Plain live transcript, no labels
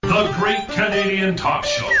The Great Canadian Talk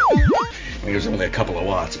Show. There's only a couple of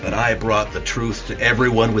watts, but I brought the truth to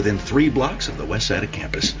everyone within 3 blocks of the west side of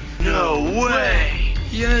campus. No way!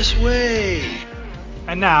 Yes way!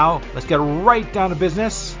 And now, let's get right down to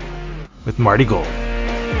business with Marty Gold.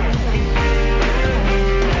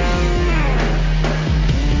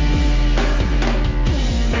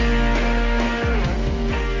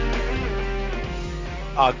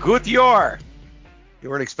 Good year. You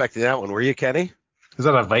weren't expecting that one, were you, Kenny? Is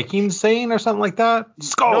that a Viking saying or something like that?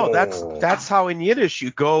 Skol. No, that's how in Yiddish you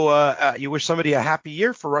go. You wish somebody a happy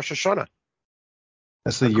year for Rosh Hashanah.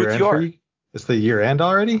 That's the year end for you? It's the year end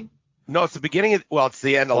already? No, it's the beginning of. Well, it's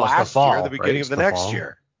the end of last year, the beginning of the next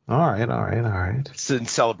year. All right. It's in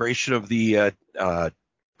celebration of the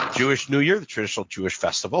Jewish New Year, the traditional Jewish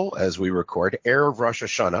festival, as we record Erev Rosh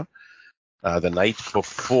Hashanah, the night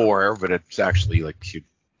before, but it's actually like it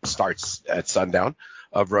starts at sundown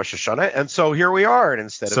of Rosh Hashanah, and so here we are. And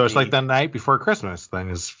it's like the night before Christmas, then,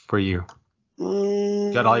 is for you.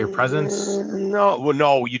 Got all your presents?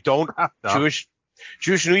 No, you don't. No.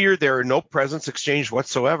 Jewish New Year, there are no presents exchanged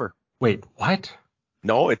whatsoever. Wait, what?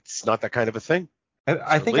 No, it's not that kind of a thing.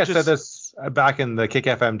 I think I said this back in the Kick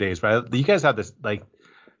FM days, but you guys have this, like,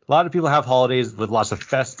 a lot of people have holidays with lots of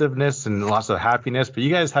festiveness and lots of happiness, but you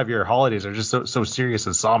guys have your holidays are just so serious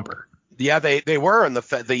and somber. Yeah, they were, and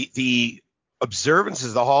the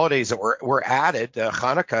observances, the holidays that were added,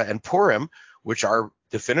 Hanukkah and Purim, which are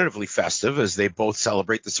definitively festive, as they both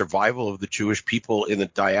celebrate the survival of the Jewish people in the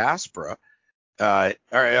diaspora.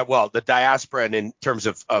 The diaspora, and in terms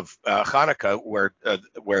of Hanukkah, where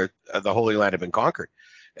the Holy Land had been conquered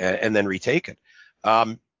and then retaken.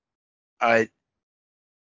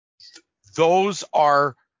 Those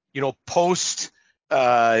are, post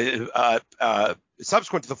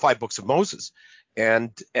subsequent to the 5 books of Moses,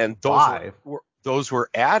 and those were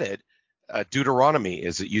added. Deuteronomy,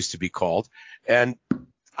 as it used to be called, and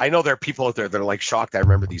I know there are people out there that are like shocked I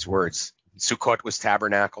remember these words. Sukkot was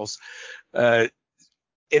tabernacles. In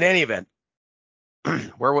any event,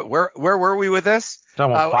 where were we with this?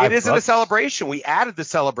 It isn't a celebration. We added the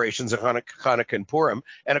celebrations of Hanukkah and Purim,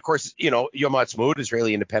 and of course, Yom Ha'atzmaut,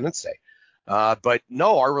 Israeli Independence Day. But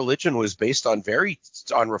no, our religion was based on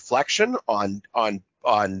reflection, on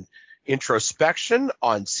introspection,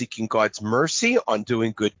 on seeking God's mercy, on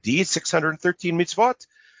doing good deeds. 613 mitzvot,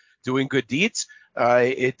 doing good deeds.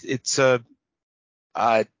 You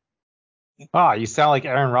sound like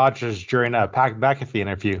Aaron Rodgers during a Pat McAfee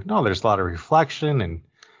interview. No, there's a lot of reflection and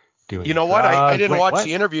doing. You know what? I didn't watch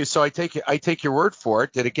the interview, so I take your word for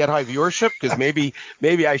it. Did it get high viewership? Because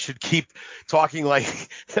maybe I should keep talking like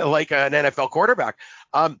an NFL quarterback.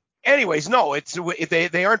 Anyways, no,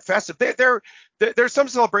 they aren't festive. There's some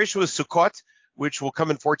celebration with Sukkot, which will come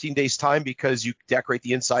in 14 days time, because you decorate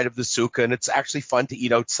the inside of the sukkah, and it's actually fun to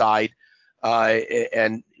eat outside.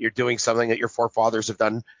 And you're doing something that your forefathers have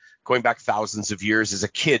done going back thousands of years. As a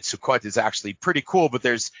kid, Sukkot is actually pretty cool, but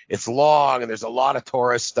it's long, and there's a lot of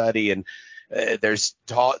Torah study, and there's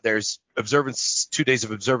observance, 2 days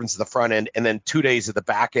of observance at the front end, and then 2 days at the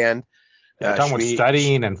back end. You're talking about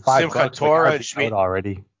studying and 5 books Torah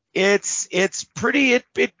already. It's pretty.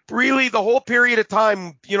 It really, the whole period of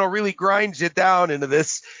time, really grinds you down into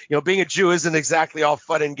this. Being a Jew isn't exactly all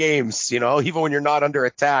fun and games. Even when you're not under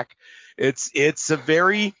attack, it's a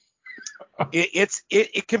very.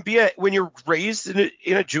 It can be when you're raised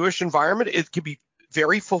in a Jewish environment, it can be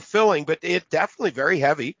very fulfilling, but it definitely very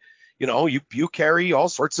heavy. You carry all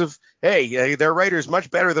sorts of, there are writers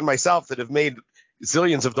much better than myself that have made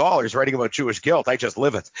zillions of dollars writing about Jewish guilt. I just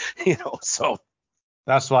live it, so.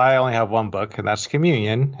 That's why I only have one book, and that's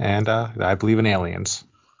Communion, and I believe in aliens.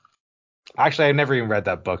 Actually, I never even read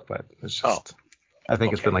that book, but it's just, I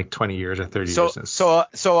think it's been like 20 years or 30 years since. So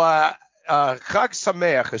Chag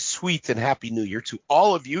Sameach, a sweet and happy New Year to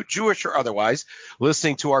all of you, Jewish or otherwise,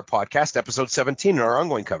 listening to our podcast, episode 17, in our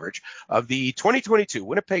ongoing coverage of the 2022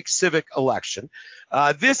 Winnipeg Civic election.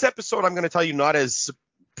 This episode, I'm going to tell you, not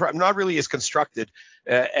really as constructed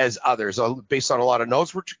as others, based on a lot of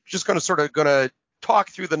notes. We're just going to talk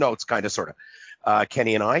through the notes, kind of, sort of,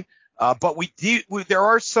 Kenny and I. But there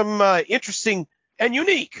are some interesting and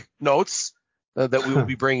unique notes that we will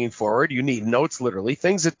be bringing forward. Unique notes, literally,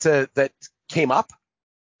 things that came up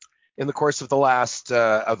in the course of the last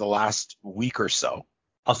week or so.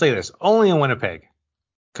 I'll say this: only in Winnipeg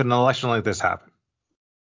could an election like this happen.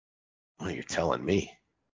 Well, you're telling me.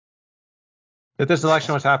 If this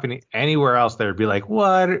election was happening anywhere else, they would be like,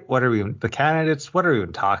 what are we, the candidates? What are we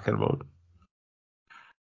even talking about?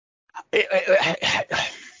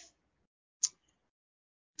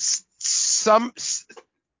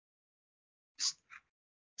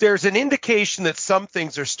 there's an indication that some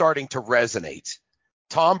things are starting to resonate.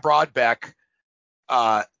 Tom Broadbeck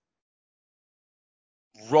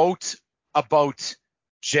wrote about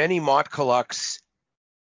Jenny Montcolluck's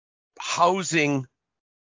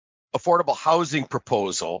affordable housing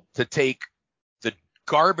proposal to take the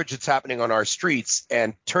garbage that's happening on our streets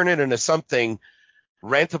and turn it into something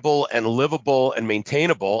rentable and livable and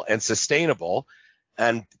maintainable and sustainable.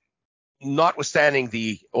 And notwithstanding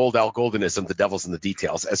the old Al Goldenism, the devil's in the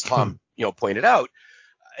details, as Tom pointed out,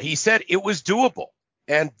 he said it was doable.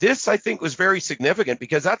 And this, I think, was very significant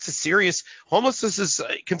because that's a serious – homelessness is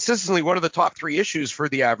consistently one of the top 3 issues for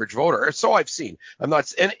the average voter. So I've seen. And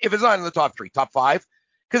if it's not in the top 3, top 5,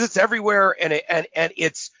 because it's everywhere and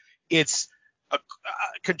it's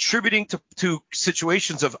contributing to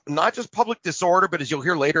situations of not just public disorder, but as you'll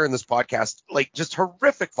hear later in this podcast, like just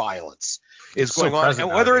horrific violence is going on. And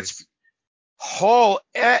whether it's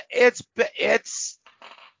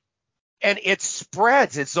and it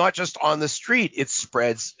spreads. It's not just on the street. It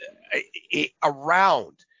spreads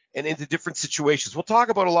around and into different situations. We'll talk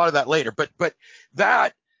about a lot of that later. But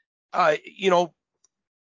that, Broadbeck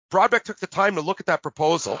took the time to look at that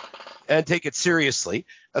proposal and take it seriously.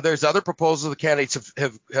 There's other proposals the candidates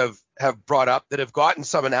have brought up that have gotten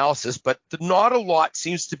some analysis, but not a lot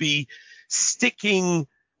seems to be sticking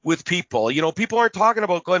with people. People aren't talking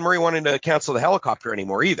about Glenn Murray wanting to cancel the helicopter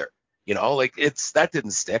anymore either. That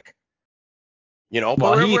didn't stick.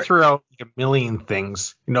 Well, he threw out like a million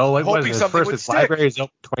things. Hoping something would his stick. Library is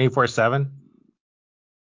open 24/7,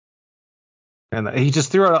 and he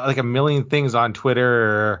just threw out like a million things on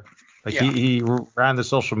Twitter. Like he ran the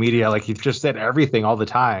social media, like he just said everything all the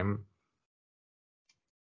time.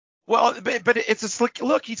 Well, but it's just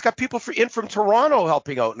look, he's got people in from Toronto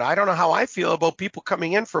helping out, and I don't know how I feel about people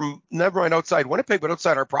coming in from never mind outside Winnipeg, but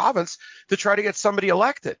outside our province to try to get somebody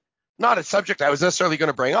elected. Not a subject I was necessarily going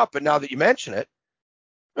to bring up, but now that you mention it.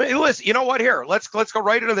 Hey, listen, you know what? Here, let's go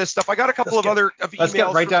right into this stuff. I got a couple of emails. Let's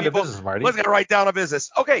get right down to business, Marty. Let's get right down to business.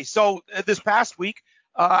 Okay, so this past week,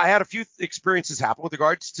 I had a few experiences happen with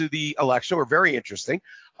regards to the election. Were very interesting.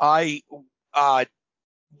 I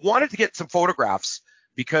wanted to get some photographs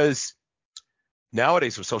because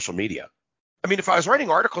nowadays with social media, I mean, if I was writing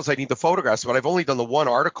articles, I need the photographs, but I've only done the one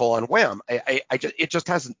article on Wham. It just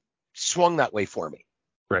hasn't swung that way for me.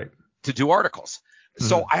 Right. To do articles.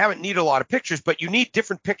 So I haven't needed a lot of pictures, but you need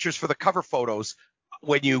different pictures for the cover photos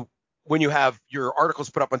when you have your articles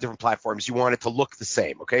put up on different platforms. You want it to look the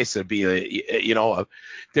same, okay? So it'd be a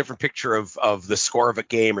different picture of the score of a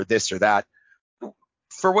game or this or that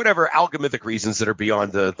for whatever algorithmic reasons that are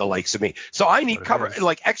beyond the likes of me. So I need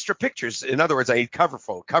extra pictures. In other words, I need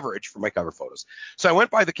coverage for my cover photos. So I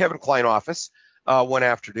went by the Kevin Klein office one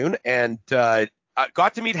afternoon and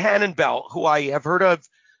got to meet Hannon Bell, who I have heard of.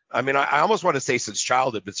 I mean, I almost want to say since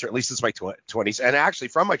childhood, but certainly since my 20s, and actually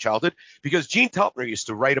from my childhood, because Gene Teltner used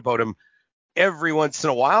to write about him every once in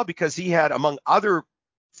a while because he had, among other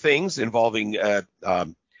things involving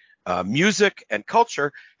music and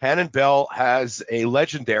culture, Hannon Bell has a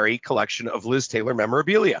legendary collection of Liz Taylor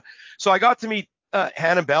memorabilia. So I got to meet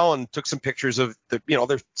Hannon Bell and took some pictures of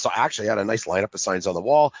so I actually had a nice lineup of signs on the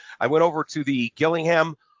wall. I went over to the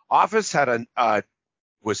Gillingham office, had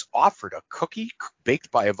was offered a cookie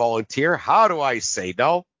baked by a volunteer. How do I say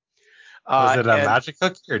no? Was it a magic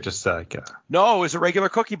cookie or just No, it was a regular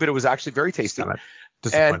cookie, but it was actually very tasty.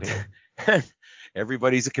 Disappointing. And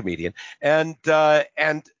everybody's a comedian. And I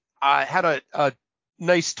had a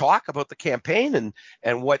nice talk about the campaign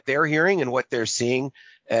and what they're hearing and what they're seeing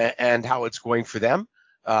and how it's going for them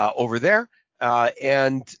over there.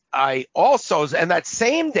 And I also, and that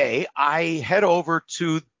same day, I head over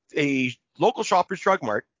to a local Shoppers Drug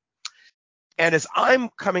Mart, and as I'm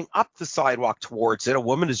coming up the sidewalk towards it, a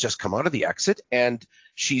woman has just come out of the exit, and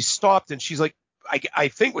she stopped, and she's like, I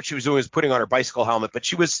think what she was doing was putting on her bicycle helmet, but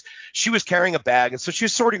she was carrying a bag, and so she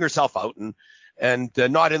was sorting herself out, and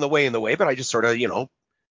not in the way, but I just sort of,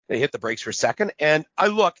 hit the brakes for a second, and I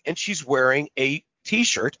look, and she's wearing a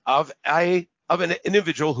T-shirt of an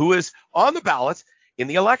individual who is on the ballot in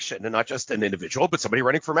the election, and not just an individual, but somebody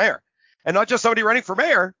running for mayor, and not just somebody running for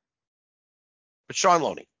mayor, but Sean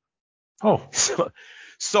Loney. Oh,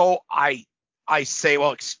 so I say,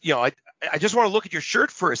 well, I just want to look at your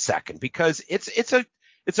shirt for a second because it's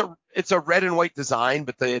a red and white design,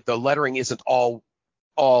 but the lettering isn't all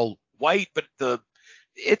white, but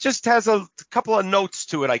it just has a couple of notes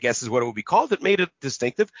to it, I guess is what it would be called. That made it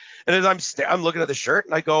distinctive. And as I'm looking at the shirt,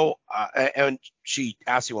 and I go, and she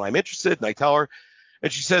asks me when I'm interested, and I tell her,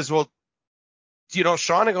 and she says, well, do you know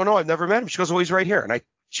Sean? I go, no, I've never met him. She goes, well, he's right here, and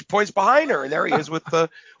she points behind her, and there he is with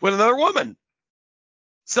another woman.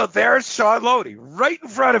 So there's Sean Loney right in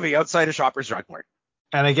front of me outside of Shoppers Drug Mart.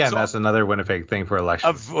 And again, that's another Winnipeg thing for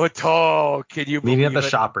elections. Can you meeting at believe the it?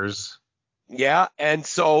 Shoppers? Yeah, and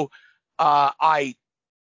so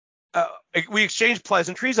we exchanged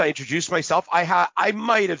pleasantries. I introduced myself. I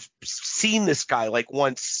might have seen this guy like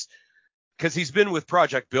once because he's been with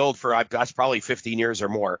Project Build for that's probably 15 years or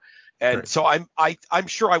more. And right. So I'm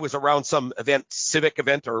sure I was around some event, civic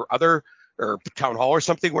event or other or town hall or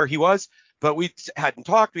something where he was, but we hadn't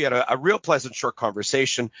talked. We had a real pleasant short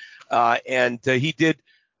conversation, and he did.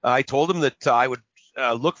 I told him that I would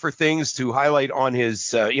look for things to highlight on his,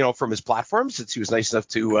 from his platform, since he was nice enough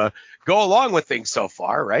to go along with things so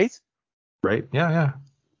far, right? Right. Yeah.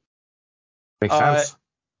 Makes sense.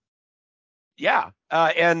 Yeah.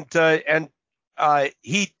 And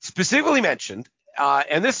he specifically mentioned,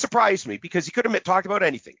 and this surprised me because he could have talked about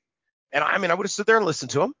anything. And I would have stood there and listened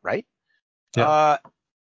to him, right? Yeah.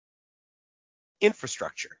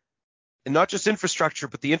 Infrastructure. And not just infrastructure,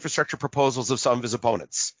 but the infrastructure proposals of some of his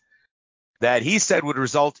opponents that he said would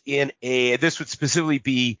result in this would specifically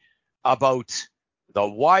be about the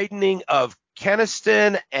widening of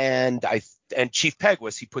Kenaston and Chief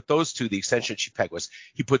Peguis. He put those two, the extension of Chief Peguis.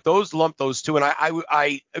 He lumped those two, and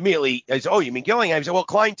I immediately, I said, oh, you mean Gillingham? He said, well,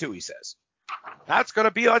 Klein too, he says. That's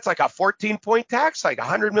like a 14-point tax, like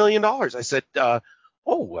 $100 million. I said,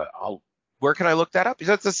 where can I look that up? He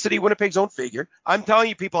said, it's the city of Winnipeg's own figure. I'm telling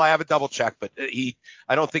you, people, I have a double check, but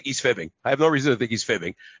I don't think he's fibbing. I have no reason to think he's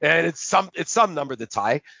fibbing. And it's some number that's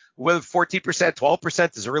high. Whether 14%,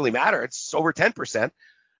 12% doesn't really matter. It's over 10%.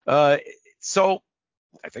 So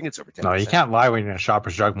I think it's over 10%. No, you can't lie when you're in a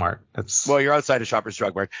Shoppers Drug Mart. Well, you're outside a Shoppers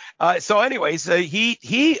Drug Mart. So anyways,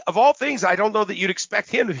 he of all things, I don't know that you'd expect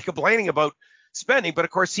him to be complaining about spending, but of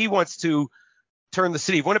course he wants to turn the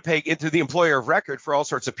city of Winnipeg into the employer of record for all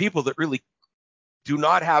sorts of people that really do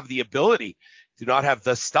not have the ability, do not have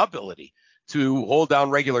the stability to hold down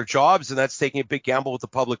regular jobs, and that's taking a big gamble with the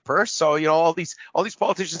public purse. So, all these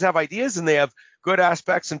politicians have ideas, and they have good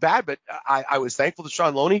aspects and bad, but I was thankful to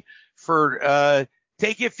Sean Loney for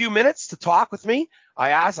taking a few minutes to talk with me. I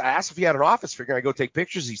asked if he had an office, figuring I'd go take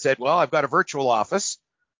pictures. He said, well, I've got a virtual office.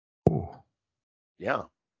 Ooh. Yeah.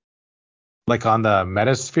 Like on the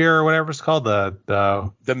Metasphere or whatever it's called, the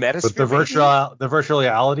Metasphere, with the virtual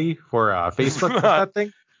reality for Facebook. What's that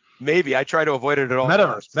thing? Maybe I try to avoid it at all.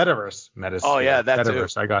 Metaverse. Oh yeah, that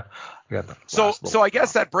Metaverse. Too. I got that. So I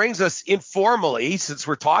guess that brings us informally, since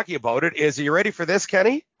we're talking about it. Are you ready for this,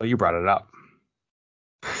 Kenny? Well, you brought it up.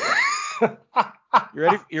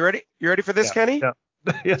 You ready for this, yeah, Kenny? Yeah.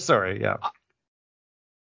 Yeah. Sorry. Yeah.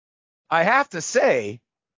 I have to say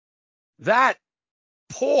that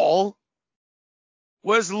poll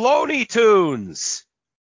was Loney Tunes.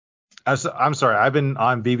 I'm sorry. I've been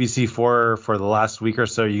on BBC4 for the last week or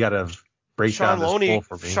so. You got to break down this poll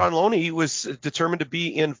for me. Sean Loney was determined to be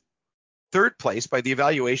in third place by the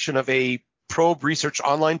evaluation of a Probe Research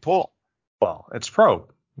online poll. Well, it's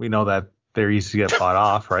Probe. We know that they're easy to get bought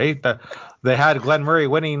off, right? They had Glenn Murray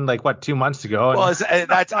winning 2 months ago. Well,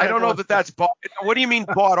 I don't know that that's bought. What do you mean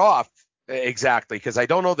bought off exactly? Because I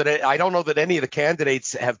don't know that any of the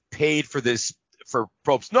candidates have paid for this for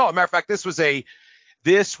Probes. No, as a matter of fact, this was a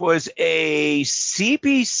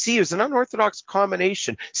CBC. It was an unorthodox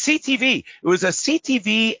combination. CTV. It was a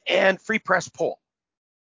CTV and Free Press poll.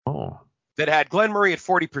 Oh. That had Glenn Murray at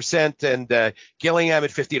 40% and Gillingham at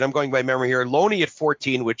 50%. And I'm going by memory here. Loney at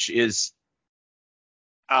 14%, which is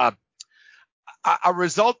a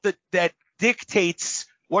result that dictates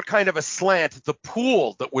what kind of a slant the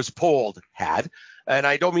pool that was polled had. And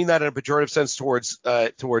I don't mean that in a pejorative sense towards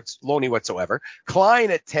Loney whatsoever.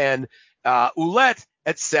 Klein at 10%, Ouellette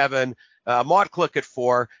at 7%, Motklik at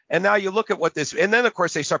 4%. And now you look at what this, and then of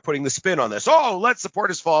course they start putting the spin on this. Oh, let's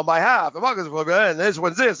support us fall by half. And this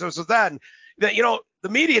one's this was that. And the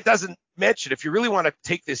media doesn't mention, if you really want to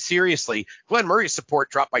take this seriously, Glenn Murray's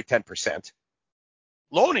support dropped by 10%.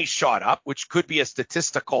 Loney shot up, which could be a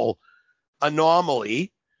statistical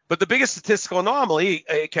anomaly. But the biggest statistical anomaly,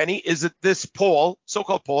 Kenny, is that this poll,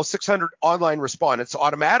 so-called poll, 600 online respondents,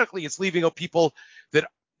 automatically it's leaving out people that,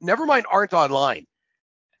 never mind, aren't online.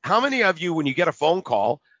 How many of you, when you get a phone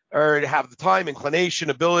call, or have the time, inclination,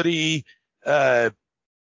 ability,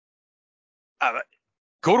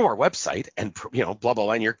 go to our website and, blah, blah,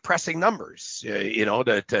 blah, and you're pressing numbers,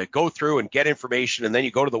 to go through and get information, and then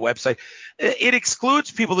you go to the website. It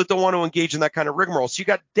excludes people that don't want to engage in that kind of rigmarole. So you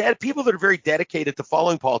got people that are very dedicated to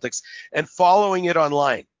following politics and following it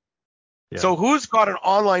online. Yeah. So who's got an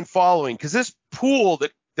online following? Because this pool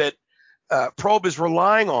that Probe is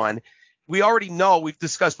relying on, we already know, we've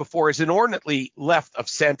discussed before, is inordinately left of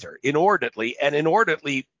center, inordinately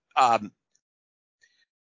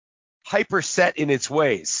hyper set in its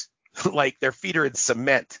ways, like their feet are in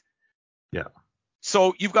cement. Yeah.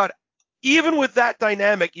 So you've got, even with that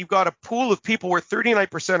dynamic, you've got a pool of people where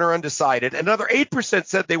 39% are undecided. Another 8%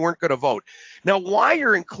 said they weren't going to vote. Now, why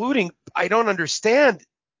you're including, I don't understand.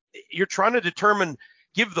 You're trying to determine,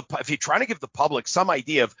 if you're trying to give the public some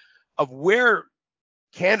idea of where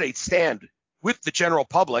candidates stand with the general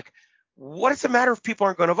public, what does it matter if people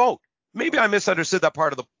aren't going to vote? Maybe I misunderstood that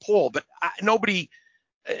part of the poll, but nobody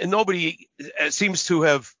seems to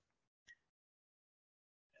have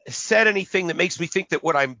said anything that makes me think that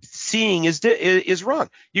what I'm seeing is wrong.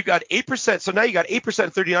 You got 8%, so now you got 8%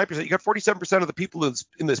 and 39%. You got 47% of the people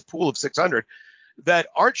in this pool of 600 that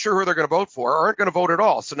aren't sure who they're going to vote for or aren't going to vote at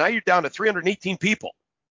all. So now you're down to 318 people.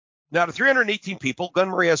 Now, to 318 people, Glen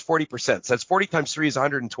Murray has 40%. So that's 40 times 3 is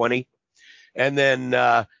 120. And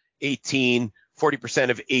then 18, 40%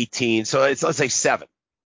 of 18. So let's say 7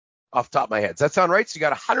 off the top of my head. Does that sound right? So you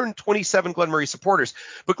got 127 Glen Murray supporters.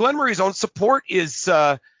 But Glen Murray's own support is,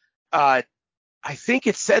 I think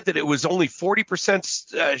it said that it was only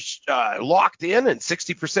 40% locked in and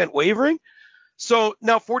 60% wavering. So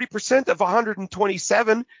now 40% of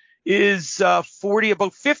 127 is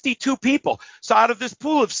about 52 people. So out of this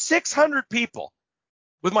pool of 600 people,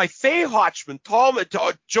 with my Fay Hotchman,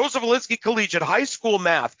 Joseph Alinsky Collegiate High School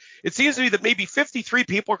math, it seems to me that maybe 53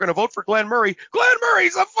 people are going to vote for Glen Murray. Glen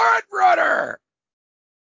Murray's a front runner.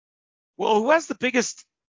 Well, who has the biggest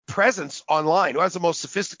presence online? Who has the most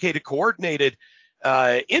sophisticated, coordinated,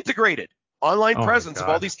 integrated online presence of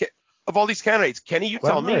all these candidates? Kenny, you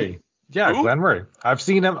Glen tell Murray. me. Yeah, Who? Glen Murray. I've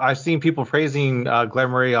seen him. I've seen people praising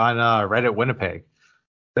Glen Murray on Reddit Winnipeg.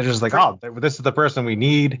 They're just like, this is the person we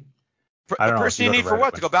need. I don't know. Person you need for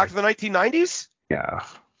what? To go back to the 1990s? Yeah.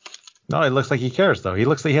 No, it looks like he cares, though. He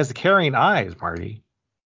looks like he has the caring eyes, Marty.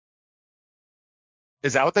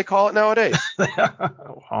 Is that what they call it nowadays?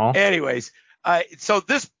 Well, anyways, so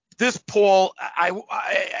this poll,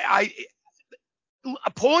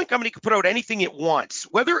 a polling company can put out anything it wants,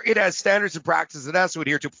 whether it has standards and practices it has to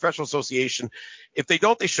adhere to a professional association. If they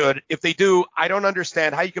don't, they should. If they do, I don't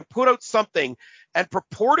understand how you can put out something and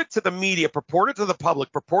purport it to the media, purport it to the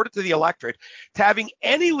public, purport it to the electorate, to having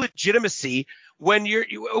any legitimacy when you're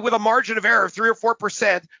with a margin of error of 3 or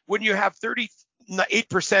 4%, when you have 38%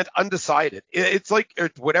 undecided. It's like,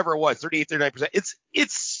 or whatever it was, 38, 39%.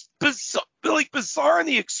 It's bizarre in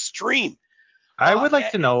the extreme. I would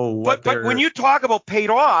like to know what. But when you talk about paid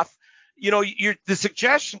off, the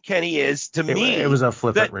suggestion, Kenny, is to me it was a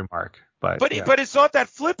flippant remark, but it's not that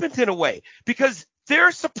flippant in a way, because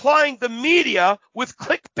they're supplying the media with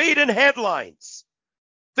clickbait and headlines.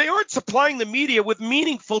 They aren't supplying the media with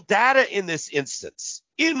meaningful data in this instance,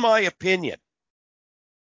 in my opinion.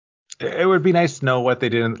 It would be nice to know what they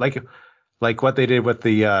did, like what they did with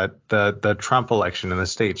the Trump election in the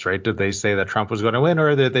States, right? Did they say that Trump was going to win,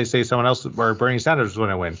 or did they say someone else or Bernie Sanders was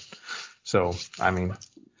going to win? So, I mean,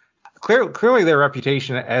 clearly their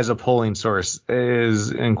reputation as a polling source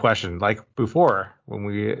is in question. Like before, when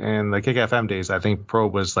we in the Kick FM days, I think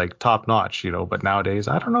Probe was like top notch, but nowadays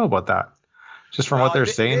I don't know about that. Just from what they're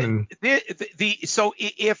saying. So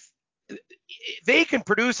if they can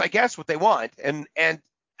produce, I guess, what they want, and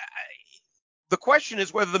the question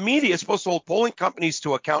is whether the media is supposed to hold polling companies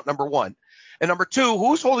to account, number one. And number two,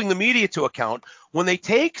 who's holding the media to account when they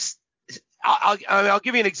take – I'll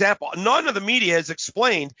give you an example. None of the media has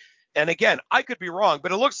explained, and again, I could be wrong,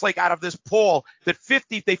 but it looks like out of this poll that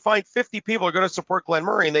they find 50 people are going to support Glen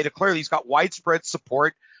Murray, and they declare he's got widespread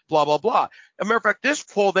support, blah, blah, blah. As a matter of fact, this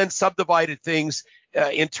poll then subdivided things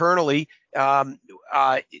internally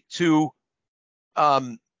to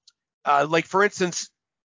like, for instance,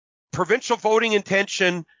 provincial voting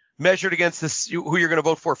intention measured against who you're going to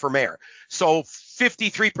vote for mayor. So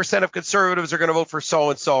 53% of conservatives are going to vote for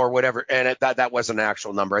so-and-so or whatever. And that wasn't an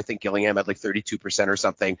actual number. I think Gillingham had like 32% or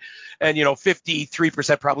something. And,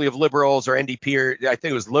 53% probably of liberals or NDP, or I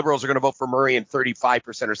think it was liberals are going to vote for Murray, and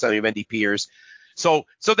 35% or something of NDPers. So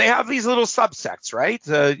they have these little subsects, right?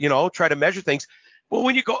 Try to measure things. Well,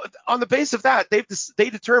 when you go on the base of that, they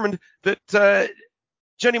determined that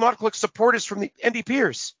Jenny Motclick's support is from the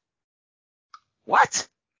NDPers. What?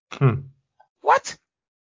 What?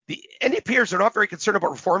 The NDPers are not very concerned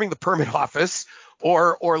about reforming the permit office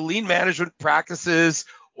or lean management practices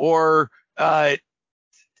or finally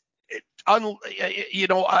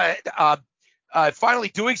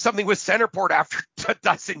doing something with Centerport after a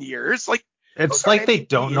dozen years. Like, it's like they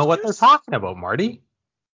don't know what they're talking about, Marty.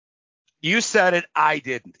 You said it. I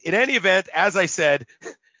didn't. In any event, as I said,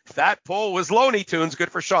 that poll was Loney Tunes,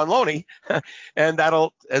 good for Sean Loney. And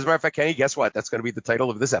that'll, as a matter of fact, Kenny, guess what? That's going to be the title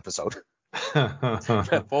of this episode.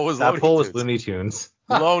 That poll was that Looney poll was Tunes. Looney Tunes.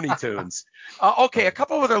 Looney Tunes. Okay, a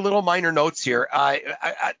couple of other little minor notes here.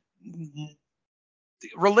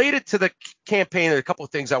 Related to the campaign, there are a couple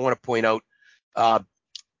of things I want to point out.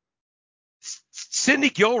 Cindy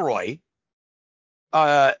Gilroy,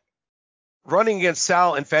 running against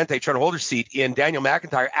Sal Infante, trying to hold her seat in Daniel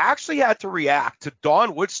McIntyre, actually had to react to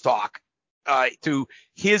Don Woodstock, to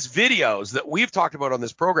his videos that we've talked about on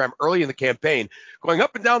this program early in the campaign, going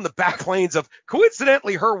up and down the back lanes of,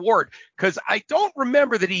 coincidentally, her ward, because I don't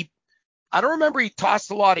remember he tossed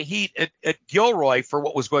a lot of heat at Gilroy for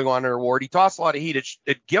what was going on in her ward. He tossed a lot of heat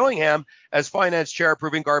at Gillingham as finance chair,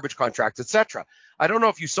 approving garbage contracts, etc. I don't know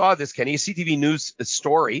if you saw this, Kenny, a CTV News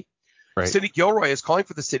story. Right. Cindy Gilroy is calling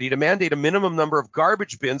for the city to mandate a minimum number of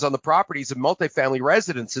garbage bins on the properties of multifamily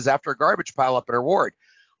residences after a garbage pile up in her ward.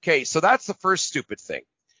 Okay, so that's the first stupid thing.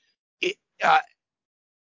 I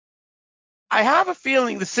have a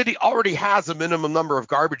feeling the city already has a minimum number of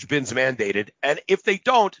garbage bins mandated, and if they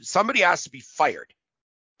don't, somebody has to be fired.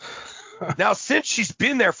 Now, since she's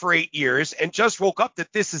been there for 8 years and just woke up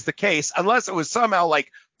that this is the case, unless it was somehow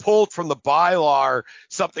like pulled from the bylaw or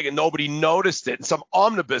something and nobody noticed it in some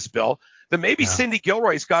omnibus bill, then maybe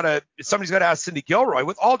somebody's got to ask Cindy Gilroy,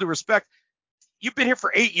 with all due respect, you've been here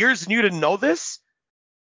for 8 years and you didn't know this?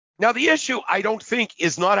 Now, the issue, I don't think,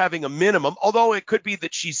 is not having a minimum, although it could be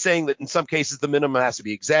that she's saying that in some cases the minimum has to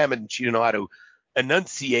be examined and she didn't know how to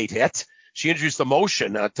enunciate it. She introduced a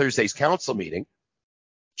motion at Thursday's council meeting.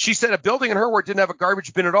 She said a building in her ward didn't have a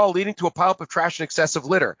garbage bin at all, leading to a pile of trash and excessive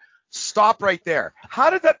litter. Stop right there. How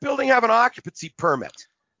did that building have an occupancy permit?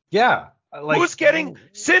 Yeah. Who's getting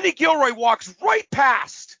 – Cindy Gilroy walks right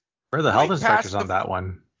past. Where are the health inspectors on that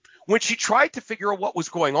one? When she tried to figure out what was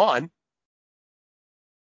going on,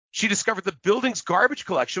 she discovered the building's garbage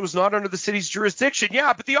collection was not under the city's jurisdiction.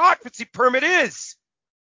 Yeah, but the occupancy permit is.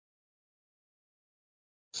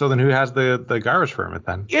 So then who has the garbage permit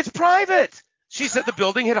then? It's private. She said the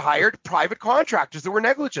building had hired private contractors that were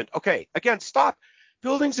negligent. Okay, again, stop.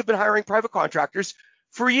 Buildings have been hiring private contractors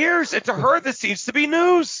for years, and to her, this seems to be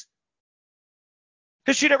news.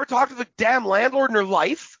 Has she never talked to the damn landlord in her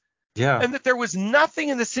life? Yeah. And that there was nothing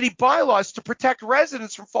in the city bylaws to protect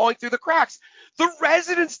residents from falling through the cracks. The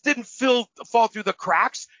residents didn't fall through the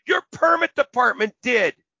cracks. Your permit department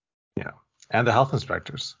did. Yeah. And the health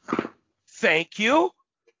inspectors. Thank you.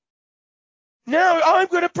 Now I'm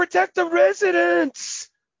going to protect the residents.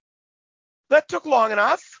 That took long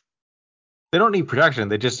enough. They don't need protection.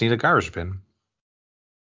 They just need a garbage bin.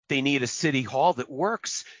 They need a city hall that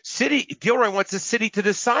works. Gilroy wants the city to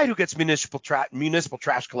decide who gets municipal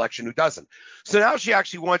trash collection, who doesn't. So now she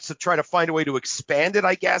actually wants to try to find a way to expand it,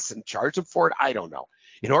 I guess, and charge them for it. I don't know.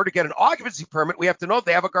 In order to get an occupancy permit, we have to know if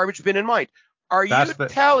they have a garbage bin in mind. That's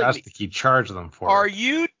the key. Charge them for it. Are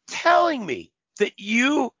you telling me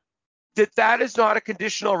that that is not a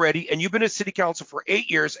condition already, and you've been at city council for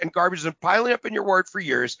 8 years, and garbage has been piling up in your ward for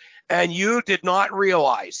years, and you did not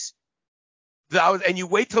realize that, and you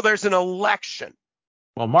wait till there's an election?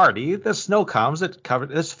 Well, Marty, the snow comes. It covered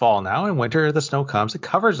this fall now. In winter, the snow comes. It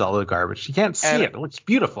covers all the garbage. You can't see it. It looks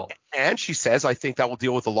beautiful. And she says, I think that will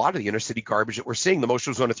deal with a lot of the inner city garbage that we're seeing. The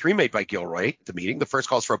motion was 1-3 made by Gilroy at the meeting. The first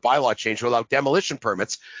calls for a bylaw change to allow demolition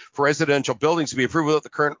permits for residential buildings to be approved without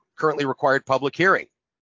the currently required public hearing.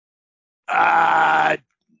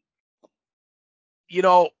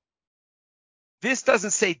 This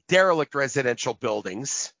doesn't say derelict residential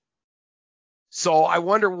buildings. So I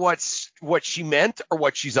wonder what she meant or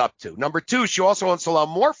what she's up to. Number two, she also wants to allow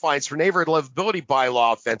more fines for neighborhood livability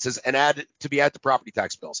bylaw offenses and add to property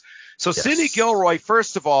tax bills. So yes. Cindy Gilroy,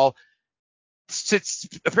 first of all,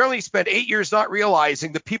 apparently spent 8 years not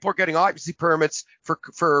realizing that people are getting occupancy permits for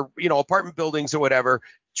apartment buildings or whatever,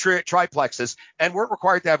 triplexes, and weren't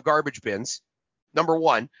required to have garbage bins. Number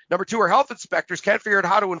one. Number two, our health inspectors can't figure out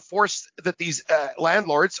how to enforce that these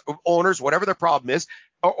landlords, owners, whatever their problem is,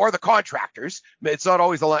 or the contractors. It's not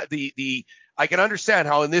always the I can understand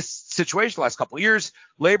how in this situation the last couple of years,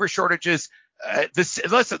 labor shortages,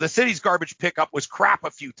 the city's garbage pickup was crap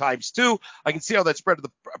a few times too. I can see how that spread to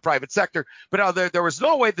the private sector, but there was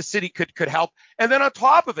no way the city could help. And then on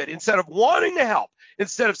top of it, instead of wanting to help,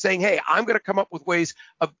 instead of saying, hey, I'm going to come up with ways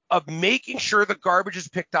of making sure the garbage is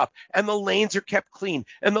picked up and the lanes are kept clean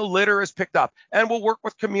and the litter is picked up, and we'll work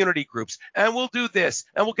with community groups and we'll do this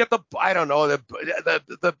and we'll get the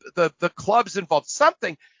clubs involved,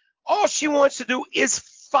 something. All she wants to do is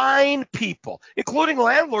fine people, including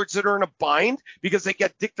landlords that are in a bind because they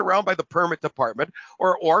get dicked around by the permit department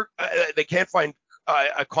or they can't find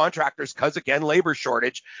contractors because, again, labor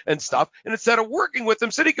shortage and stuff. And instead of working with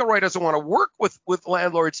them, City Gilroy doesn't want to work with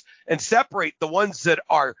landlords and separate the ones that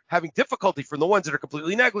are having difficulty from the ones that are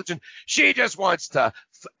completely negligent. She just wants to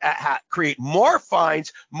create more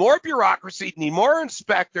fines, more bureaucracy, need more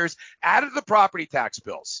inspectors added to the property tax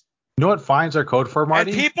bills. You know what fines are code for,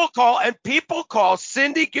 Marty? And people call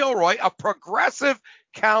Cindy Gilroy a progressive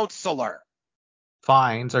counselor.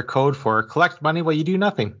 Fines are code for collect money while you do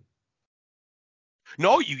nothing.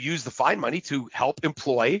 No, you use the fine money to help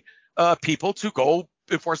employ people to go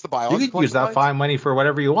enforce the bylaws. You can use that fine money for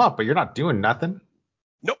whatever you want, but you're not doing nothing.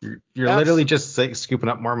 Nope. You're literally just scooping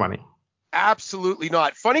up more money. Absolutely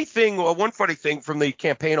not. One funny thing from the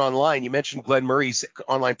campaign online, you mentioned Glenn Murray's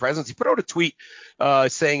online presence. He put out a tweet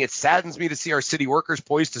saying, "It saddens me to see our city workers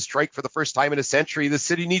poised to strike for the first time in a century. The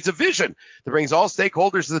city needs a vision that brings all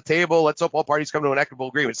stakeholders to the table. Let's hope all parties come to an equitable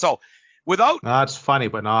agreement." So without that's funny,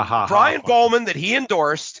 but not Brian Bowman that he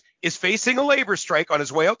endorsed is facing a labor strike on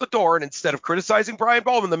his way out the door. And instead of criticizing Brian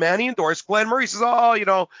Bowman, the man he endorsed, Glenn Murray says,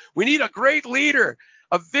 we need a great leader.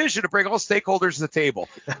 A vision to bring all stakeholders to the table.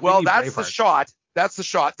 Well, that's the shot. That's the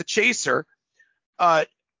shot. The chaser, in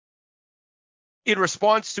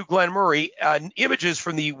response to Glenn Murray, images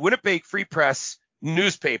from the Winnipeg Free Press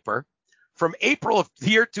newspaper from April of the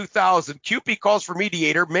year 2000. CUPE calls for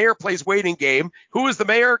mediator. Mayor plays waiting game. Who is the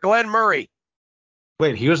mayor? Glenn Murray.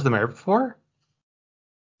 Wait, he was the mayor before?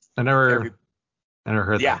 I never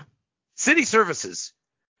heard that. Yeah. City services.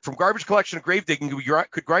 From garbage collection to grave digging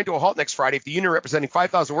could grind to a halt next Friday if the union representing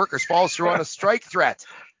 5,000 workers follows through on a strike threat.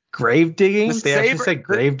 Grave digging? They actually said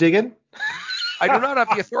grave digging? I do not have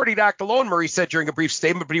the authority to act alone, Murray said during a brief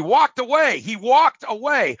statement, but he walked away.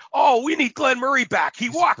 Oh, we need Glenn Murray back. He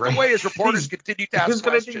walked away as reporters continued to ask questions. Who's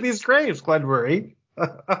going to dig these graves, Glenn Murray?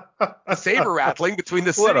 The saber rattling between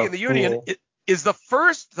the city and the union is the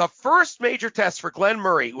first major test for Glenn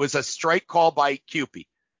Murray was a strike call by CUPE.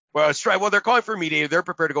 Well, they're calling for a mediator. They're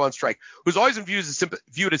prepared to go on strike. Who's always been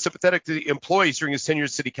viewed as sympathetic to the employees during his tenure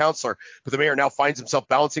as city councillor, but the mayor now finds himself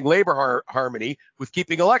balancing labor harmony with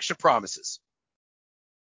keeping election promises.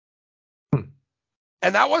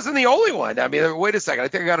 And that wasn't the only one. I mean, wait a second. I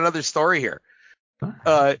think I got another story here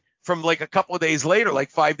from like a couple of days later, like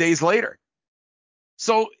 5 days later.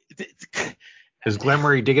 So is Glenn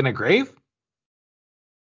Murray digging a grave?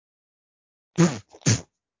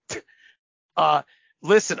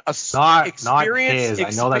 Listen, not his. I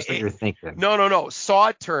know that's what you're thinking. No.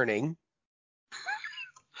 Sod turning.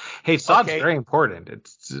 Hey, sod's very important.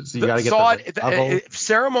 It's you got to get sod. The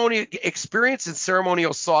ceremony experience in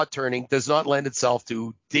ceremonial sod turning does not lend itself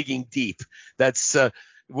to digging deep. That's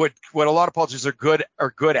what a lot of politicians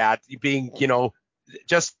are good at, being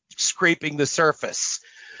just scraping the surface.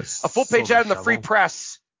 A full page ad in the Free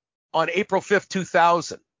Press on April 5th,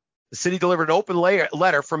 2000. The city delivered an open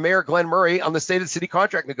letter from Mayor Glenn Murray on the state of the city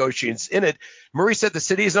contract negotiations. In it, Murray said the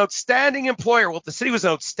city is an outstanding employer. Well, if the city was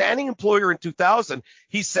an outstanding employer in 2000,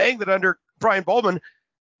 he's saying that under Brian Bowman,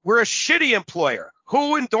 we're a shitty employer.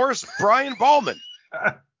 Who endorsed Brian Bowman?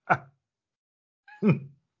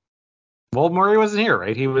 Well, Murray wasn't here,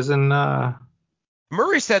 right? He was in...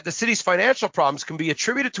 Murray said the city's financial problems can be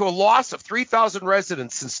attributed to a loss of 3,000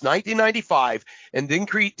 residents since 1995 and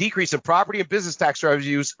decrease in property and business tax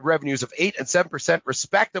revenues of 8 and 7%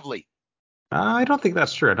 respectively. I don't think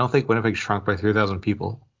that's true. I don't think Winnipeg shrunk by 3,000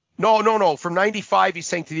 people. No. From 95, he's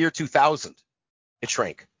saying to the year 2000, it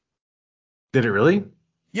shrank. Did it really?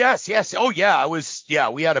 Yes. Oh, yeah.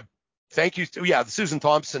 We had the Susan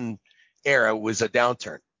Thompson era was a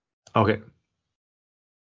downturn. Okay.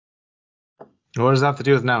 What does that have to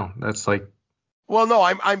do with now? That's like... Well, no,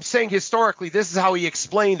 I'm saying historically, this is how he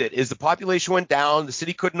explained it, is the population went down, the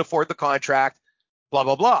city couldn't afford the contract, blah,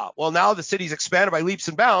 blah, blah. Well, now the city's expanded by leaps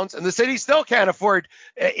and bounds, and the city still can't afford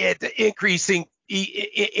it increasing.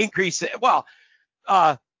 Well,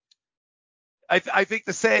 I think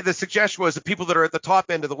the suggestion was the people that are at the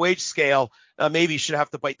top end of the wage scale maybe should have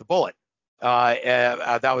to bite the bullet.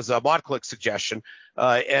 That was a Montclair's suggestion,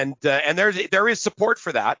 and there is support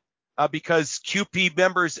for that. Because CUPE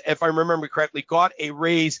members, if I remember correctly, got a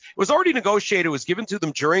raise. It was already negotiated. It was given to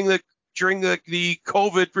them during the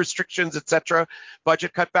COVID restrictions, etc.,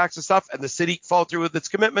 budget cutbacks and stuff, and the city followed through with its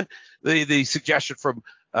commitment. The suggestion from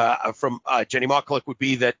Jenny Montclair would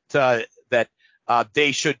be that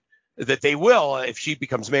they will, if she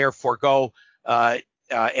becomes mayor, forego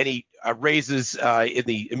any raises in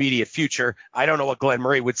the immediate future. I don't know what Glenn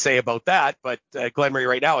Murray would say about that, but Glenn Murray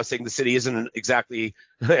right now is saying the city isn't exactly,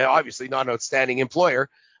 obviously not an outstanding employer.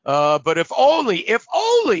 But if only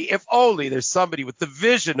there's somebody with the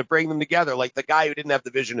vision to bring them together, like the guy who didn't have the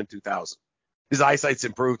vision in 2000. His eyesight's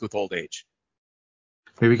improved with old age.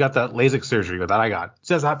 Maybe he got that LASIK surgery that I got.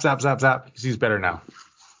 Zap, zap, zap, zap, zap. He sees better now.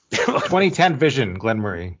 2010 vision, Glenn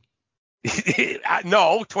Murray.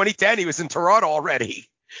 No, 2010, he was in Toronto already.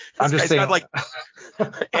 I'm just saying.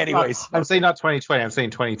 Anyways. I'm saying not 2020. I'm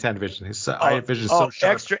saying 2010 vision. His eye vision is so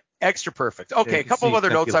sharp. Extra perfect. Okay, a couple of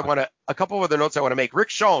other notes I want to make. Rick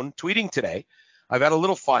Schoen tweeting today. I've had a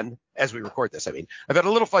little fun as we record this. I've had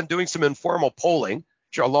a little fun doing some informal polling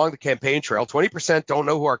along the campaign trail. 20% don't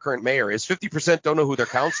know who our current mayor is. 50% don't know who their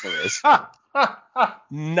councillor is.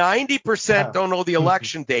 90% don't know the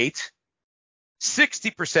election date.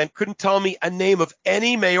 60% couldn't tell me a name of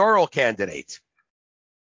any mayoral candidate.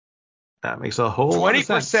 That makes a whole lot of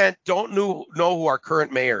sense. 20% don't know who our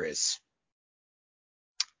current mayor is.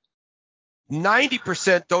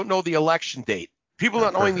 90% don't know the election date. People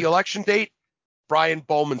not knowing the election date, Brian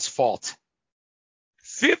Bowman's fault.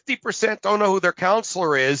 50% don't know who their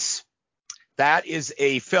councillor is. That is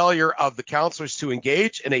a failure of the councillors to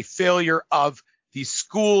engage and a failure of the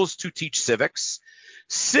schools to teach civics.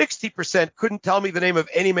 60% couldn't tell me the name of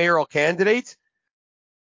any mayoral candidate.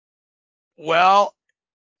 Well,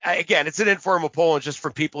 again, it's an informal poll and just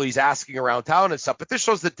from people he's asking around town and stuff. But this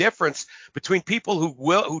shows the difference between people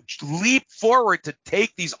who leap forward to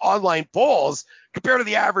take these online polls compared to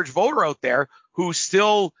the average voter out there who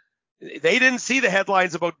still they didn't see the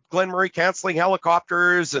headlines about Glenn Murray canceling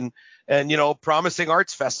helicopters and promising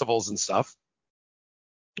arts festivals and stuff.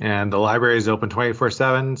 And the library is open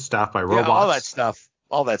 24/7, staffed by robots. Yeah,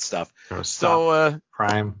 all that stuff. So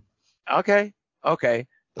crime. Okay.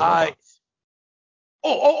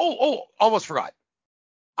 Almost forgot.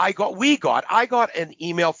 I got an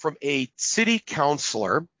email from a city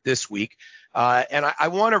councilor this week, and I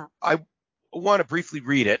want to briefly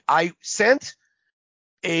read it. I sent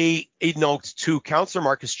a note to Councillor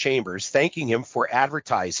Marcus Chambers thanking him for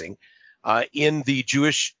advertising in the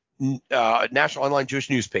Jewish National Online Jewish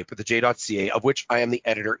newspaper, the J.ca, of which I am the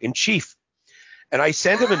editor-in-chief. And I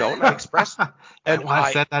sent him a note and I expressed and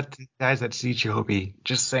I said that to the guys at CJOB.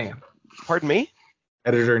 Just saying. Pardon me?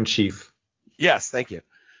 Editor-in-chief. Yes, thank you.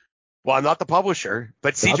 Well, I'm not the publisher,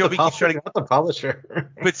 but CJOB keeps trying to. Not the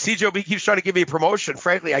publisher. But CJOB keeps trying to give me a promotion.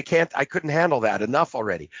 Frankly, I couldn't handle that enough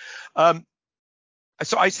already.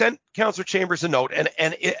 So I sent Councillor Chambers a note,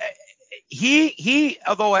 and he,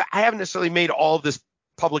 although I haven't necessarily made all of this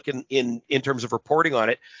public in terms of reporting on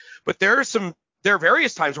it, but there are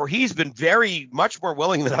various times where he's been very much more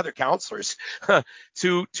willing than other councillors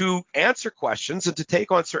to answer questions and to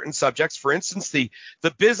take on certain subjects. For instance, the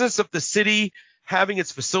business of the city having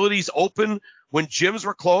its facilities open when gyms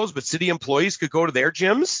were closed, but city employees could go to their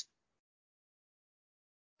gyms.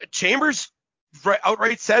 Chambers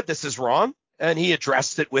outright said this is wrong, and he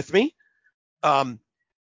addressed it with me. The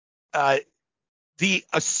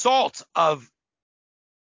assault of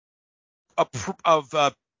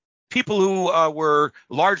people who were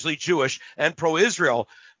largely Jewish and pro-Israel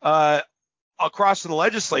across in the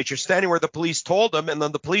legislature, standing where the police told them, and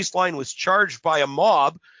then the police line was charged by a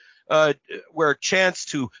mob where chants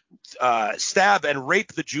to stab and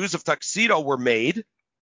rape the Jews of Tuxedo were made.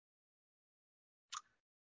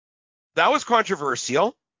 That was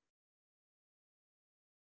controversial.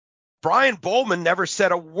 Brian Bowman never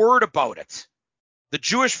said a word about it. The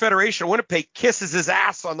Jewish Federation of Winnipeg kisses his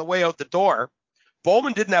ass on the way out the door.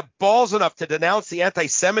 Bowman didn't have balls enough to denounce the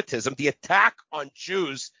anti-Semitism, the attack on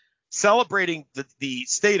Jews celebrating the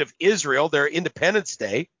state of Israel, their Independence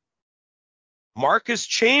Day. Marcus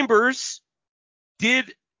Chambers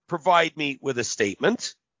did provide me with a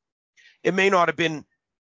statement. It may not have been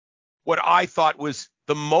what I thought was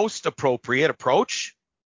the most appropriate approach.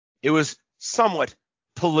 It was somewhat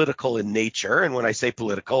political in nature. And when I say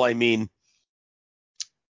political, I mean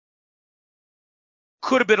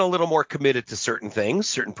could have been a little more committed to certain things,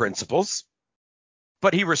 certain principles.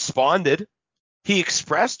 But he responded. He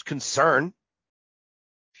expressed concern.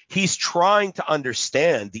 He's trying to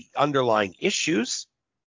understand the underlying issues.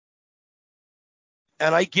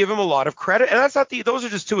 And I give him a lot of credit. And that's not those are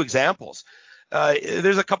just two examples.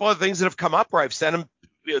 There's a couple of things that have come up where I've sent him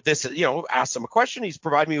this, asked him a question. He's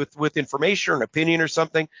provided me with information or an opinion or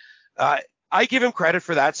something. I give him credit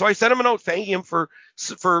for that. So I sent him a note thanking him for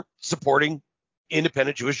supporting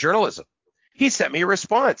independent Jewish journalism. He sent me a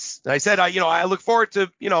response. And I said, I look forward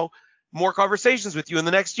to, more conversations with you in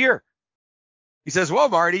the next year. He says, well,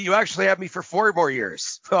 Marty, you actually have me for 4 more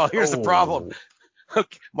years. Well, here's the problem.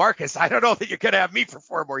 Okay, Marcus, I don't know that you're going to have me for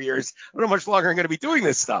 4 more years. I don't know how much longer I'm going to be doing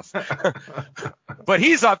this stuff. But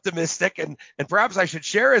he's optimistic, and perhaps I should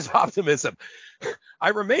share his optimism. I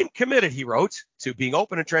remain committed, he wrote, to being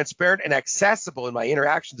open and transparent and accessible in my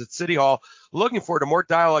interactions at City Hall, looking forward to more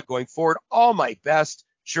dialogue going forward. All my best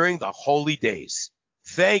during the holy days.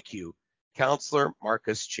 Thank you, Councillor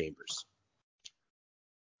Marcus Chambers.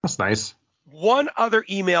 That's nice. One other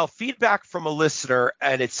email feedback from a listener,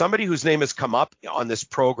 and it's somebody whose name has come up on this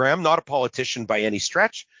program, not a politician by any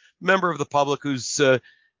stretch, member of the public who's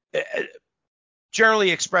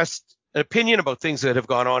generally expressed an opinion about things that have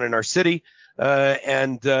gone on in our city,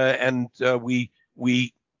 and we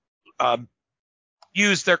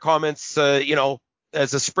use their comments,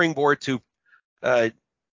 as a springboard to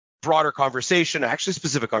broader conversation, actually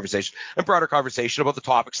specific conversation, and broader conversation about the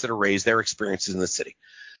topics that are raised, their experiences in the city.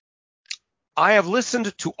 I have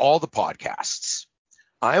listened to all the podcasts.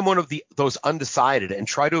 I am one of those undecided and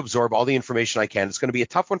try to absorb all the information I can. It's going to be a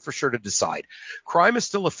tough one for sure to decide. Crime is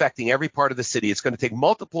still affecting every part of the city. It's going to take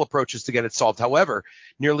multiple approaches to get it solved. However,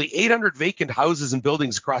 nearly 800 vacant houses and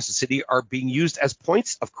buildings across the city are being used as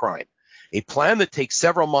points of crime. A plan that takes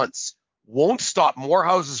several months won't stop more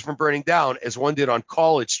houses from burning down as one did on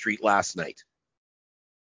College Street last night.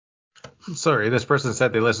 Sorry, this person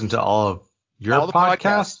said they listened to all of your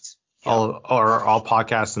podcasts? Yeah. All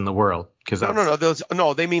podcasts in the world.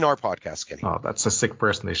 No, they mean our podcast, Kenny. Oh, that's a sick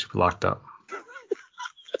person. They should be locked up.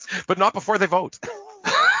 But not before they vote.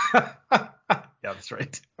 Yeah, that's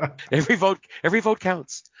right. Every vote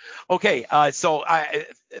counts. Okay, so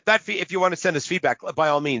if you want to send us feedback, by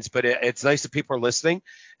all means. But it's nice that people are listening,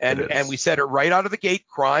 and we said it right out of the gate.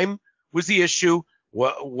 Crime was the issue.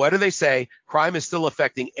 What do they say? Crime is still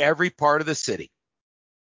affecting every part of the city.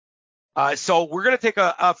 So we're going to take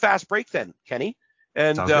a fast break then, Kenny.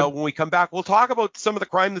 And when we come back, we'll talk about some of the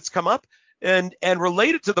crime that's come up and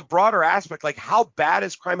related to the broader aspect, like how bad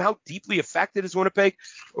is crime? How deeply affected is Winnipeg?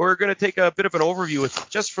 We're going to take a bit of an overview with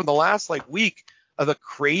just from the last week of the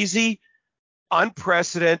crazy,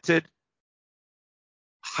 unprecedented,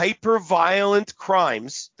 hyper-violent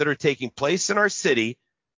crimes that are taking place in our city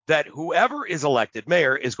that whoever is elected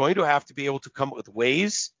mayor is going to have to be able to come up with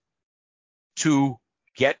ways to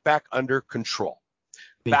get back under control.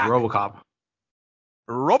 RoboCop.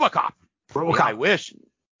 Yeah, I wish.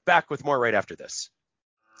 Back with more right after this.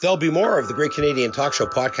 There'll be more of the Great Canadian Talk Show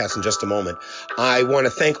podcast in just a moment. I want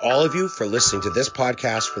to thank all of you for listening to this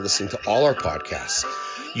podcast, for listening to all our podcasts.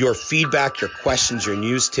 Your feedback, your questions, your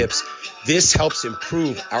news tips, this helps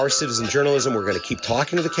improve our citizen journalism. We're going to keep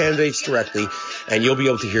talking to the candidates directly, and you'll be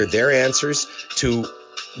able to hear their answers to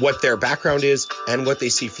what their background is and what they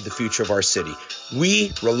see for the future of our city.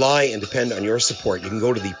 We rely and depend on your support. You can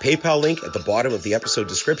go to the PayPal link at the bottom of the episode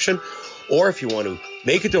description, or if you want to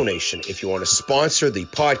make a donation, if you want to sponsor the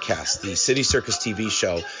podcast, the City Circus TV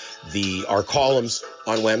show, our columns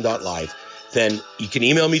on wham.live, then you can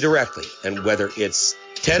email me directly. And whether it's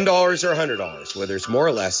 $10 or $100, whether it's more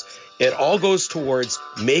or less, it all goes towards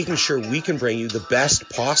making sure we can bring you the best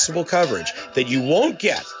possible coverage that you won't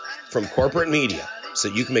get from corporate media, so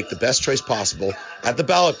you can make the best choice possible at the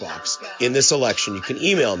ballot box in this election. You can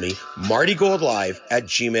email me,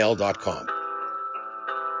 martygoldlive@gmail.com.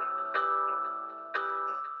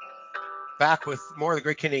 Back with more of the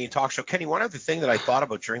Great Canadian Talk Show. Kenny, one other thing that I thought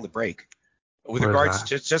about during the break, with regards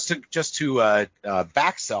to just to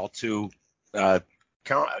backsell to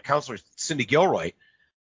Councillor Cindy Gilroy.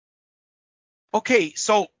 Okay,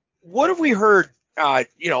 so what have we heard? I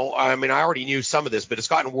already knew some of this, but it's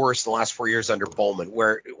gotten worse in the last 4 years under Bowman,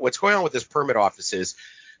 where what's going on with this permit office is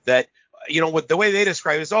that, what the way they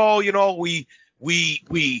describe it is,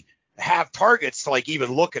 we have targets to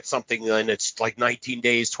even look at something, and it's 19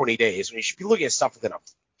 days, 20 days, and you should be looking at stuff within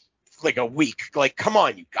a week. Come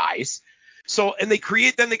on, you guys. So, and they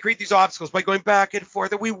create these obstacles by going back and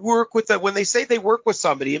forth, and we work with them. When they say they work with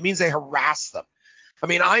somebody, it means they harass them. I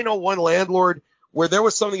mean, I know one landlord where there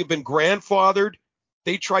was something that had been grandfathered.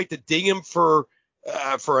 They tried to ding him for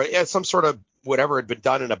some sort of whatever had been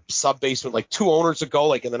done in a sub-basement 2 owners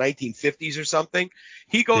ago, in the 1950s or something.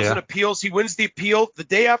 He goes and appeals. He wins the appeal. The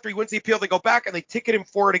day after he wins the appeal, they go back and they ticket him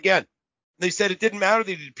for it again. They said it didn't matter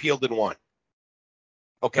that he appealed and won.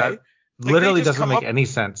 Okay? That literally doesn't make any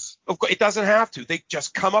sense. It doesn't have to. They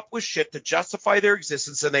just come up with shit to justify their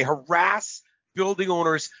existence, and they harass building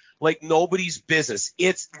owners like nobody's business.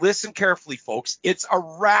 Listen carefully, folks. It's a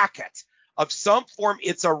racket. Of some form,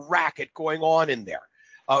 it's a racket going on in there.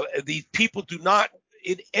 These people do not,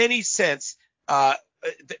 in any sense, when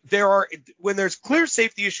there's clear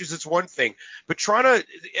safety issues, it's one thing, but trying to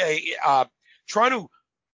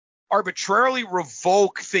arbitrarily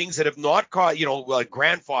revoke things that have not caused,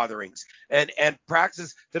 grandfatherings and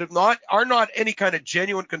practices that are not any kind of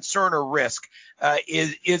genuine concern or risk,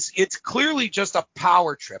 it's clearly just a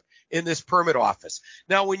power trip in this permit office.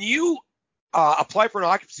 Now, when you apply for an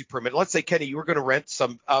occupancy permit, let's say, Kenny, you were going to rent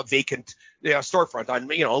some vacant storefront on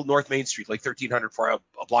North Main Street, 1300 for a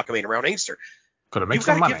block of Main around Inkster. Could have made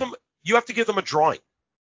some money. You have to give them a drawing.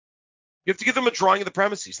 You have to give them a drawing of the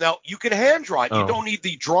premises. Now, you can hand draw it. You don't need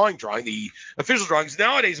the drawing, the official drawings.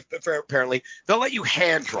 Nowadays, apparently, they'll let you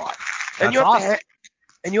hand draw it.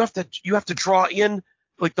 And you have to draw in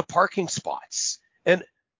like the parking spots. And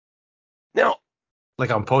now,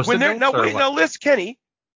 like on Post-it notes? Now listen, Kenny.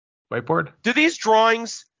 Whiteboard? Do these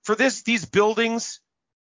drawings for these buildings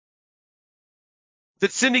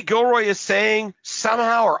that Cindy Gilroy is saying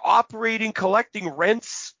somehow are operating, collecting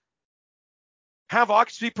rents, have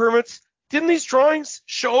occupancy permits? Didn't these drawings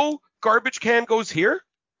show garbage can goes here,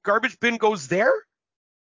 garbage bin goes there?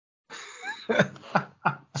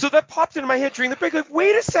 So that popped into my head during the break. Like,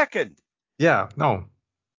 wait a second. Yeah, no.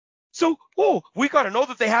 So, we got to know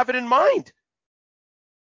that they have it in mind.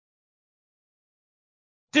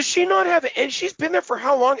 Does she not have it? And she's been there for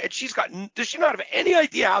how long? And does she not have any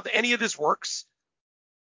idea how any of this works?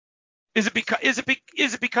 Is it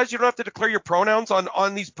because you don't have to declare your pronouns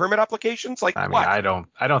on these permit applications? Like, what? I don't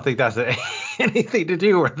think that's anything to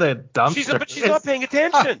do with the dumpster. But she's not paying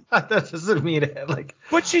attention. That doesn't mean it. Like,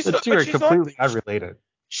 but she's the two are completely unrelated.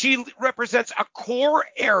 She represents a core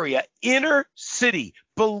area, inner city,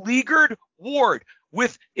 beleaguered ward.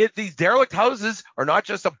 With it, these derelict houses are not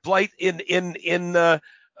just a blight in the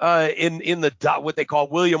what they call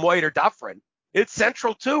William White or Dufferin. It's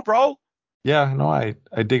central too, bro. Yeah, no, I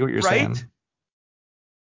dig what you're saying.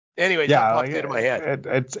 Anyway, that popped into my head.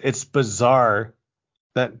 It's bizarre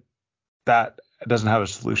that doesn't have a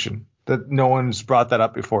solution. That no one's brought that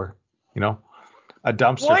up before. You know, a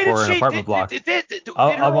dumpster for an apartment block. Did her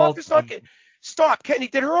office not stop, Kenny?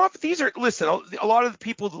 Did her office? Listen. A lot of the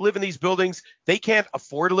people that live in these buildings, they can't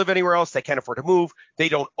afford to live anywhere else. They can't afford to move. They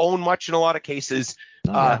don't own much in a lot of cases.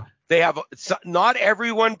 They have not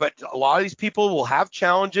everyone, but a lot of these people will have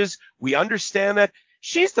challenges. We understand that.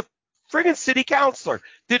 She's the friggin' city councilor.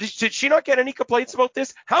 Did she not get any complaints about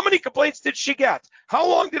this? How many complaints did she get? How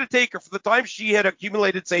long did it take her from the time she had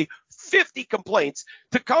accumulated, say, 50 complaints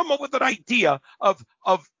to come up with an idea of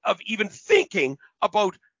even thinking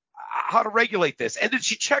about how to regulate this? And did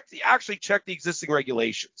she actually check the existing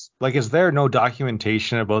regulations? Like, is there no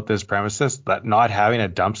documentation about this premises that not having a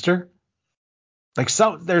dumpster? Like,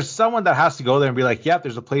 there's someone that has to go there and be like, yeah,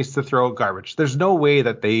 there's a place to throw garbage. There's no way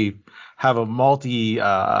that they have a the problem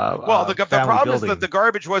building. is that the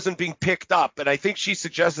garbage wasn't being picked up, and I think she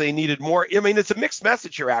suggested they needed more. I mean, it's a mixed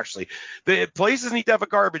message here, actually. The places need to have a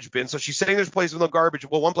garbage bin, so she's saying there's places with no garbage.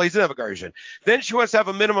 Well, one place didn't have a garbage bin. Then she wants to have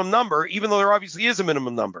a minimum number, even though there obviously is a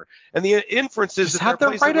minimum number. And the inference is just have the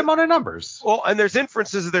right amount of numbers. Well, and there's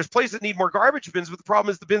inferences that there's places that need more garbage bins, but the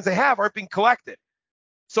problem is the bins they have aren't being collected.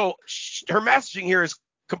 So her messaging here is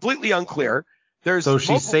completely unclear. So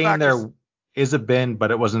she's saying there is a bin, but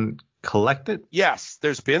it wasn't collected? Yes,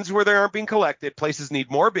 there's bins where they aren't being collected. Places need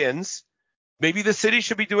more bins. Maybe the city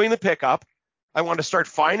should be doing the pickup. I want to start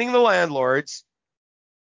fining the landlords.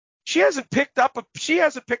 She hasn't picked up a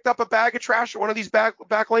bag of trash at one of these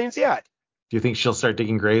back lanes yet. Do you think she'll start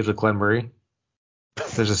digging graves with Glen Murray?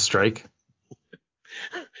 There's a strike.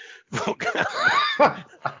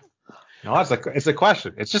 No, it's a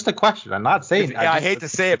question. It's just a question. I'm not saying. I hate to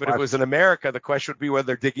say it, but if it was in America, the question would be whether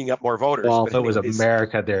they're digging up more voters. Well, if it was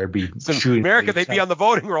America, there'd be shooting. America, they'd be on the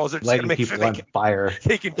voting rolls. They're lighting make people sure on fire.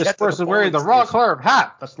 This person wearing the wrong color of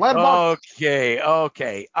hat. That's landmark.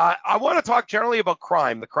 Okay. I want to talk generally about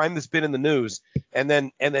crime, the crime that's been in the news, and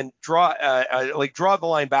then draw the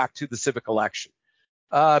line back to the civic election.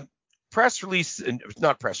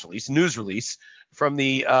 News release from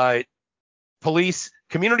the police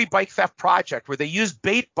community bike theft project, where they used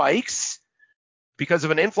bait bikes because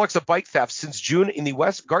of an influx of bike theft since June in the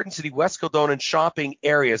Garden City, West Kildone, and shopping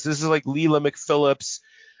areas. This is like Leela McPhillips.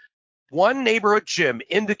 One neighborhood gym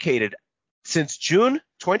indicated since June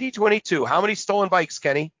 2022. How many stolen bikes,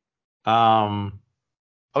 Kenny? Outside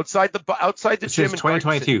the gym in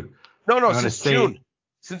 2022. No, June.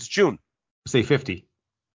 Since June. Say 50.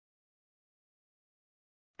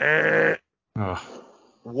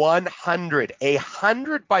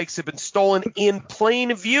 100 bikes have been stolen in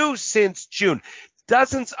plain view since June.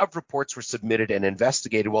 Dozens of reports were submitted and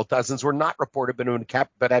investigated, while dozens were not reported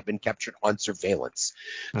but had been captured on surveillance.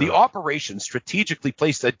 The operation strategically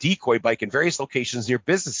placed a decoy bike in various locations near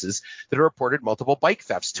businesses that have reported multiple bike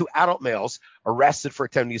thefts. 2 adult males arrested for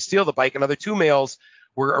attempting to steal the bike. Another 2 males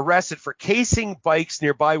were arrested for casing bikes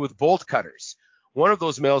nearby with bolt cutters. One of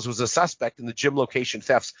those males was a suspect in the gym location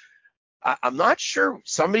thefts. I'm not sure.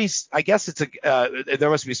 I guess there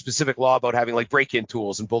must be a specific law about having like break-in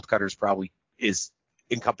tools, and bolt cutters probably is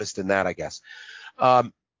encompassed in that, I guess.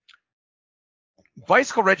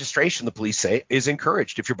 Bicycle registration, the police say, is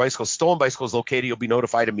encouraged. If your stolen bicycle is located, you'll be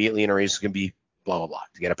notified immediately, and arrangements can be blah, blah, blah,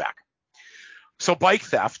 to get it back. So bike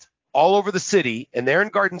theft all over the city, and they're in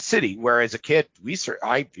Garden City, where as a kid,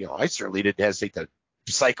 I certainly didn't hesitate to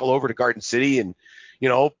cycle over to Garden City and,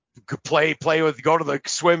 go to the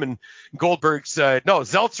swim in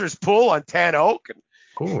Zeltzer's pool on Tan Oak. And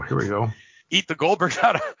oh, here we go. Eat both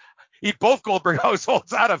Goldberg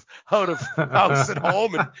households out of house and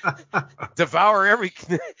home, and devour every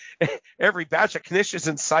batch of knishes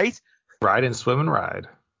in sight. Ride and swim and ride.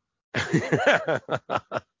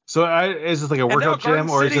 So is this like a workout gym,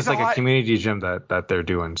 or is this like a community gym that they're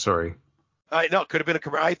doing? Sorry. No, it could have been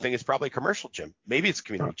I think it's probably a commercial gym. Maybe it's a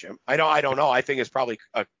community gym. I don't know. I think it's probably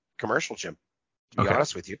a commercial gym, to be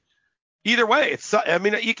honest with you. Either way,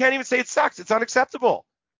 you can't even say it sucks. It's unacceptable.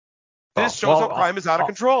 This shows how crime is out of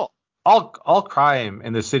control. All crime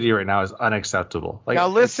in the city right now is unacceptable. Like, now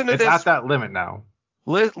listen to this. It's at that limit now.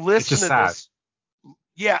 Listen to this.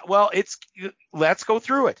 Yeah, well, let's go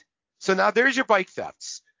through it. So now there's your bike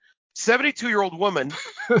thefts. 72-year-old woman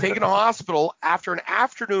taken to hospital after an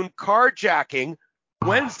afternoon carjacking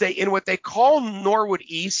Wednesday in what they call Norwood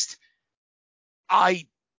East.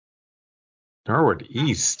 Norwood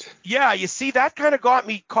East. Yeah, you see, that kind of caught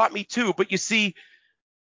me too. But you see,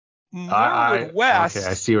 Norwood West. Okay,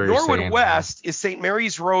 I see what you're saying. Norwood West is St.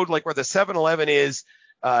 Mary's Road, like where the 7-Eleven is.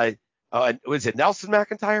 Was it Nelson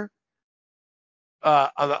McIntyre?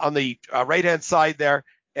 On the right hand side there,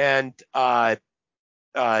 and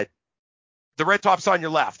the red top's on your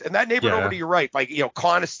left, and that neighborhood over to your right by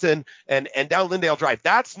Coniston and down Lyndale Drive.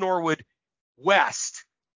 That's Norwood West,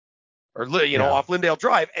 or off Lyndale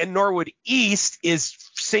Drive, and Norwood East is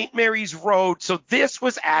St. Mary's Road. So this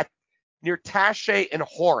was near Taché and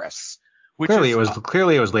Horace. Clearly it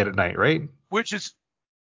was late at night, right? Which is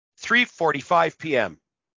 3:45 p.m.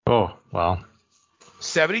 Oh, wow.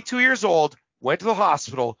 72 years old, went to the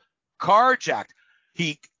hospital, carjacked.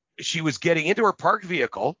 She was getting into her parked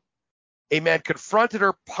vehicle. A man confronted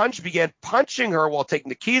her, began punching her while taking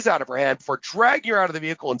the keys out of her hand before dragging her out of the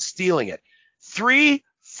vehicle and stealing it.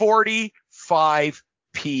 3:45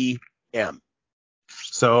 p.m.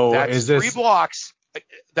 So that's is this 3 blocks?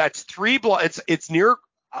 That's 3 blocks. It's near.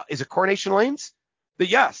 Is it Coronation Lanes?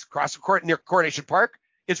 Yes, across the court near Coronation Park.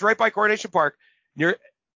 It's right by Coronation Park. Near.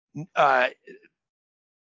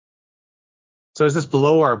 So is this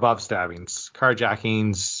below or above stabbings,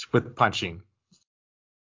 carjackings with punching?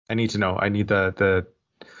 I need to know. I need the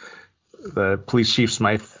police chief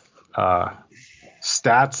Smythe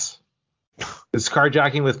stats. Is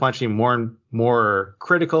carjacking with punching more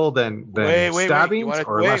critical than stabbings,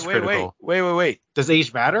 or less critical? Wait. Does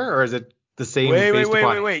age matter, or is it the same?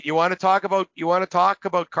 Wait. You want to talk about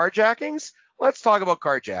carjackings? Let's talk about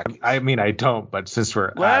carjackings. I mean, I don't, but since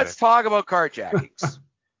let's talk about carjackings.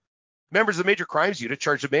 Members of the Major Crimes Unit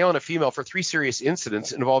charged a male and a female for 3 serious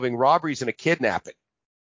incidents involving robberies and a kidnapping.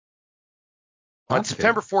 On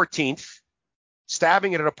September 14th,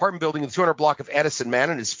 stabbing at an apartment building in the 200 block of Edison. Man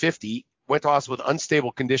in his 50 went to hospital with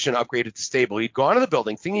unstable condition, upgraded to stable. He'd gone to the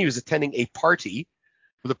building thinking he was attending a party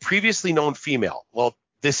with a previously known female. Well,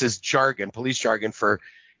 this is jargon, police jargon for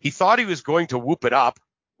he thought he was going to whoop it up,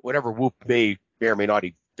 whatever whoop may or may not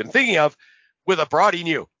have been thinking of, with a broad he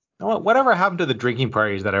knew. Whatever happened to the drinking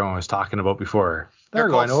parties that everyone was talking about before? They're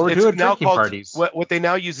going over to drinking parties. What they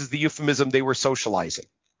now use is the euphemism they were socializing.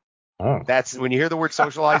 Oh. That's when you hear the word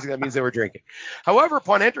socializing, that means they were drinking. However,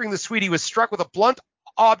 upon entering the suite, he was struck with a blunt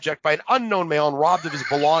object by an unknown male and robbed of his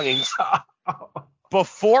belongings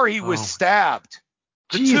before he was stabbed.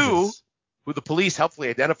 The two, who the police helpfully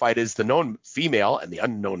identified as the known female and the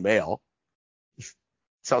unknown male.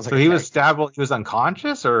 Sounds like so he was stabbed while he was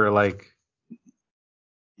unconscious, or like.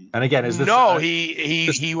 And again, is this he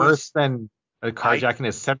was worse than a carjacking a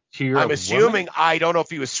 72-year-old I'm assuming. woman? I don't know if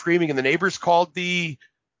he was screaming and the neighbors called the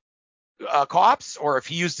cops, or if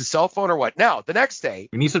he used his cell phone or what. Now, the next day,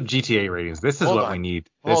 we need some GTA ratings. This is what we need.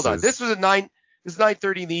 Hold on. This was at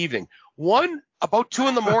 9:30 in the evening. About 2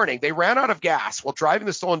 in the morning, they ran out of gas while driving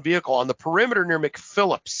the stolen vehicle on the perimeter near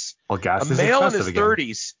McPhillips. Well, gas is expensive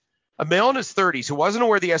again. A male in his 30s who wasn't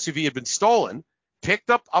aware the SUV had been stolen picked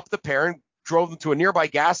up the pair and drove them to a nearby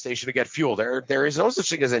gas station to get fuel. There is no such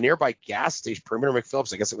thing as a nearby gas station, perimeter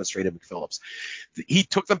McPhillips. I guess it went straight to McPhillips. He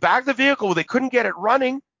took them back to the vehicle. Well, they couldn't get it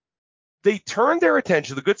running. They turned their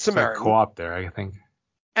attention to the Good Samaritan. Co-op there, I think.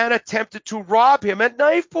 And attempted to rob him at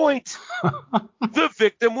knife point. The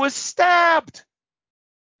victim was stabbed.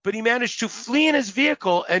 But he managed to flee in his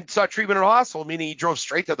vehicle and sought treatment at a hospital, meaning he drove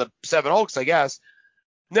straight to the Seven Oaks, I guess.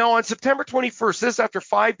 Now, on September 21st, this is after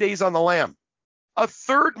 5 days on the lam, a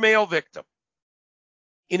third male victim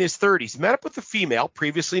in his 30s met up with a female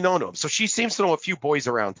previously known to him. So she seems to know a few boys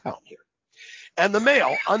around town here. and the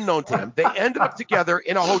male, unknown to him. They ended up together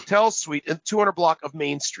in a hotel suite in 200 block of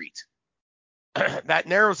Main Street. That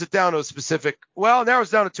narrows it down to a specific, well, it narrows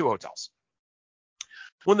down to 2 hotels.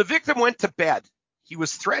 When the victim went to bed, he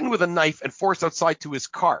was threatened with a knife and forced outside to his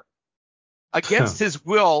car. Against his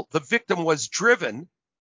will, the victim was driven.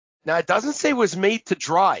 Now, it doesn't say was made to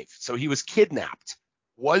drive, so he was kidnapped.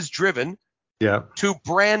 Was driven to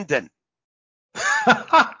Brandon.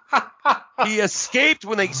 He escaped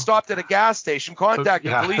when they stopped at a gas station,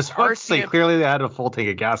 contacted police. RCMP, clearly they had a full tank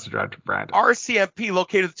of gas to drive to Brandon. RCMP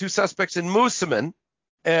located the 2 suspects in Moosomin,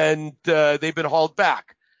 and they've been hauled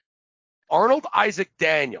back. Arnold Isaac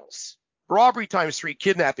Daniels, robbery ×3,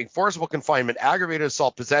 kidnapping, forcible confinement, aggravated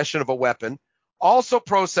assault, possession of a weapon, also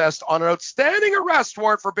processed on an outstanding arrest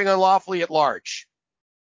warrant for being unlawfully at large.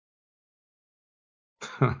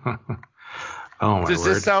 Oh my Does word.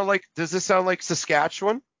 Does this sound like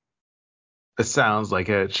Saskatchewan? It sounds like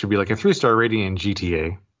it should be like a 3-star rating in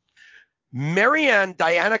GTA. Marianne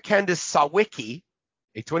Diana Candice Sawicki,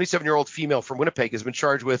 a 27-year-old female from Winnipeg, has been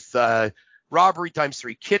charged with robbery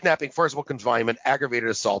 ×3, kidnapping, forcible confinement, aggravated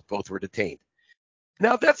assault. Both were detained.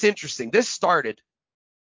 Now, that's interesting. This started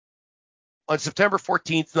on September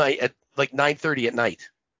 14th night at like 9:30 at night.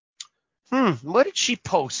 What did she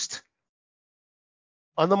post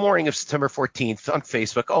on the morning of September 14th on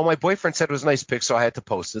Facebook? Oh, my boyfriend said it was a nice pic, so I had to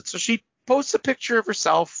post it. So she posts a picture of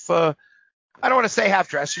herself. I don't want to say half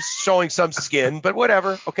dressed. She's showing some skin, but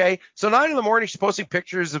whatever. Okay. So 9 a.m, she's posting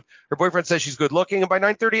pictures of her boyfriend says she's good looking. And by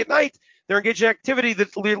 9:30 at night, they're engaged in activity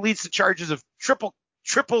that leads to charges of triple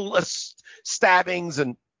stabbings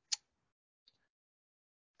and.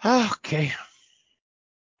 Okay.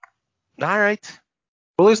 All right.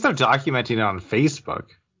 Well, at least they're documenting it on Facebook.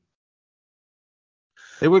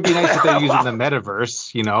 It would be nice if they're using the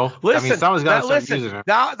metaverse, you know. Listen, I mean, someone's got to start using it.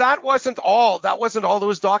 That wasn't all. That wasn't all that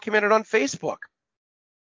was documented on Facebook.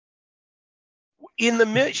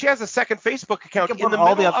 She has a second Facebook account. In the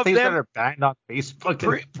all middle the of things them, that are banned on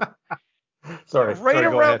Facebook. Sorry. Right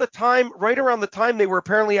around the time they were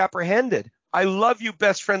apparently apprehended. I love you,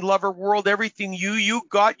 best friend, lover, world, everything. You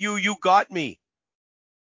got me.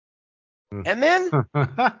 And then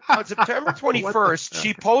on September 21st,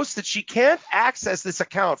 she posts that she can't access this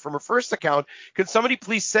account from her first account. Can somebody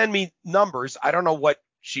please send me numbers? I don't know what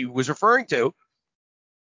she was referring to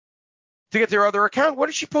get their other account. What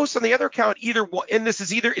did she post on the other account?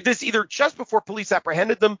 This either just before police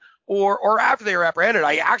apprehended them or after they were apprehended.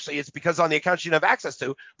 It's because on the account she didn't have access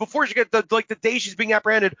to. Before she get the day she's being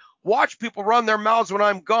apprehended, watch people run their mouths when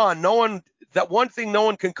I'm gone. That one thing no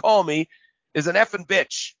one can call me is an effing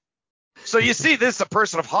bitch. So you see, this is a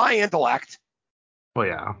person of high intellect. Well,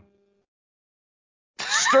 yeah.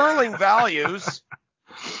 Sterling values.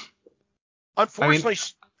 Unfortunately,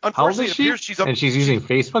 how old is she? It appears she's using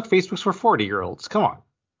Facebook. Facebook's for 40-year-olds. Come on.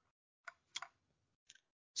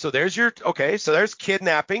 So there's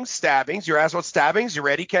kidnappings, stabbings. You're asked about stabbings. You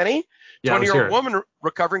ready, Kenny? Yeah, 20-year-old woman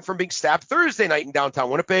recovering from being stabbed Thursday night in downtown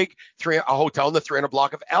Winnipeg. A hotel in the 300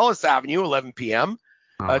 block of Ellis Avenue, 11 p.m.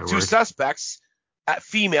 2 suspects.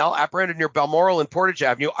 Female apprehended near Balmoral and Portage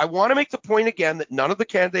Avenue. I want to make the point again that none of the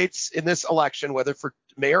candidates in this election, whether for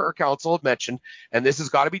mayor or council, have mentioned, and this has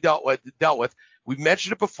got to be dealt with. We've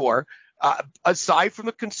mentioned it before. Aside from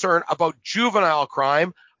the concern about juvenile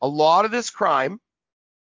crime, a lot of this crime,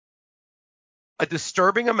 a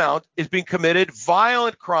disturbing amount, is being committed.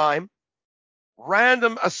 Violent crime,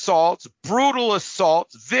 random assaults, brutal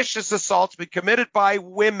assaults, vicious assaults being committed by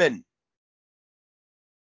women.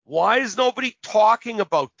 Why is nobody talking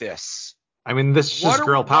about this? I mean, this is just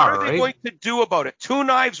girl power, right? What are they going to do about it? 2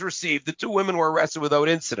 knives received. The 2 women were arrested without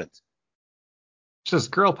incident. It's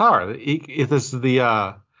just girl power. This is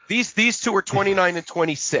the These 2 were 29 and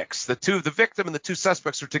 26. The victim and the 2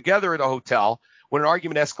 suspects were together at a hotel when an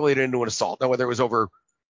argument escalated into an assault. Now, whether it was over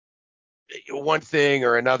one thing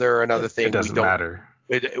or another thing, it doesn't matter.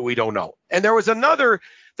 We don't know. And there was another.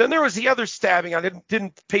 Then there was the other stabbing. I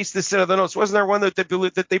didn't paste this into the notes. Wasn't there one that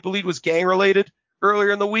they believed was gang related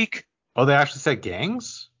earlier in the week? Oh, they actually said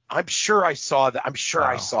gangs? I'm sure I saw that.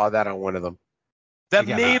 I saw that on one of them. That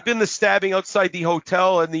may have been the stabbing outside the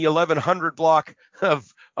hotel in the 1100 block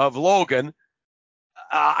of Logan.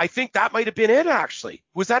 I think that might have been it, actually.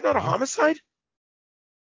 Was that not a homicide?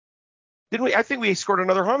 Didn't we? I think we scored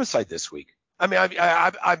another homicide this week. I mean,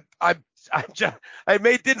 I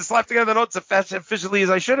didn't slap together the notes as efficiently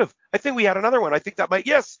as I should have. I think we had another one. I think that might.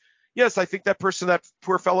 Yes. I think that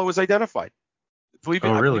poor fellow was identified. I believe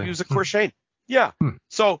he was a Corshane. Yeah.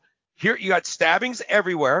 So here you got stabbings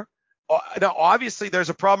everywhere. Now, obviously, there's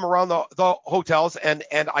a problem around the hotels, and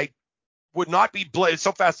I would not be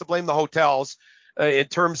so fast to blame the hotels in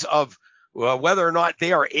terms of whether or not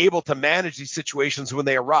they are able to manage these situations when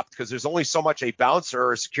they erupt, because there's only so much a bouncer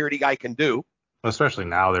or a security guy can do. Especially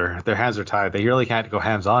now, their hands are tied. They really can't go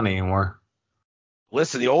hands-on anymore.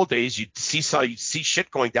 Listen, in the old days, you'd see shit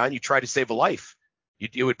going down, you try to save a life.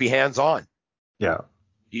 It would be hands-on. Yeah.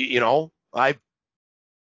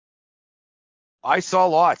 I saw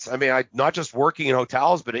lots. I mean, not just working in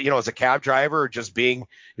hotels, but as a cab driver or just being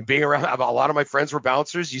around. A lot of my friends were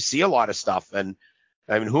bouncers. You see a lot of stuff, and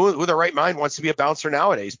I mean, who in their right mind wants to be a bouncer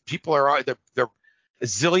nowadays? People they're a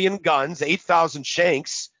zillion guns, 8,000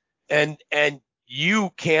 shanks, and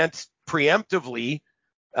you can't preemptively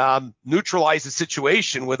neutralize the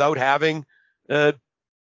situation without having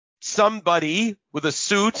somebody with a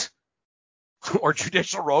suit or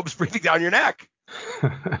judicial robes breathing down your neck,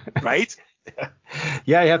 right?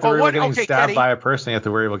 Yeah, you have to worry about getting stabbed Kenny, by a person. You have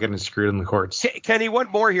to worry about getting screwed in the courts. Kenny, one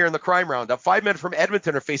more here in the crime roundup. 5 men from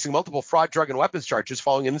Edmonton are facing multiple fraud, drug, and weapons charges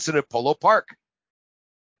following an incident at Polo Park.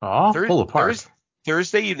 Oh, Polo Park.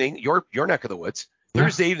 Thursday evening, your neck of the woods. Yeah.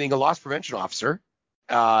 Thursday evening, a loss prevention officer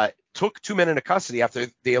took 2 men into custody after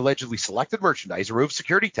they allegedly selected merchandise, removed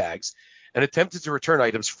security tags, and attempted to return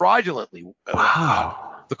items fraudulently.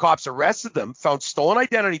 Wow. The cops arrested them, found stolen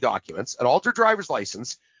identity documents, an altered driver's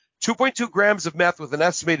license, 2.2 grams of meth with an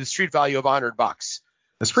estimated street value of $100.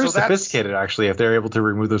 That's pretty sophisticated, actually, if they're able to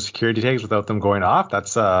remove those security tags without them going off.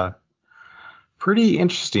 That's pretty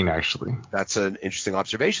interesting, actually. That's an interesting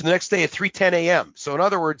observation. The next day at 3:10 a.m. So in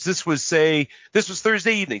other words, this was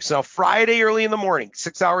Thursday evening. So Friday early in the morning,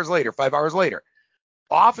 5 hours later,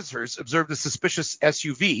 officers observed a suspicious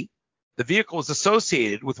SUV. The vehicle was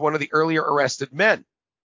associated with one of the earlier arrested men.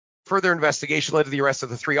 Further investigation led to the arrest of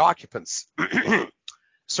the 3 occupants.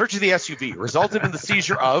 Search of the SUV resulted in the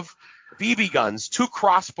seizure of BB guns, 2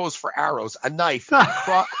 crossbows for arrows, a knife,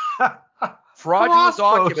 fraudulent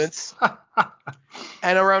documents,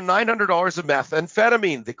 and around $900 of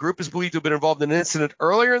methamphetamine. The group is believed to have been involved in an incident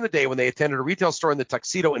earlier in the day when they attended a retail store in the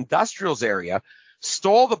Tuxedo Industrials area,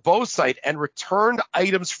 stole the bow sight, and returned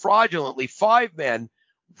items fraudulently. 5 men,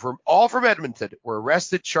 all from Edmonton, were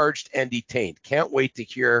arrested, charged, and detained. Can't wait to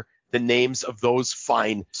hear the names of those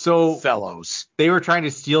fine fellows. They were trying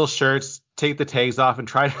to steal shirts, take the tags off, and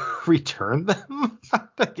try to return them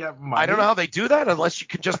to get money. I don't know how they do that unless you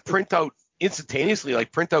can just print out instantaneously,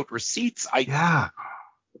 like print out receipts. I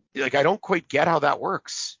don't quite get how that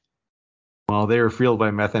works. Well, they were fueled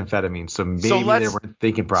by methamphetamine, so maybe they weren't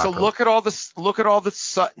thinking properly. So look at all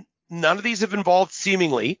this. None of these have involved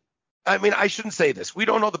seemingly. I mean, I shouldn't say this. We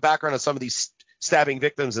don't know the background of some of these stabbing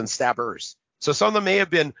victims and stabbers. So some of them may have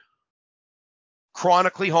been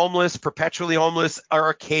chronically homeless, perpetually homeless, or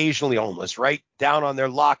occasionally homeless, right? Down on their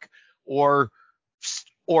luck, or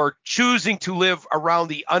choosing to live around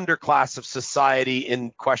the underclass of society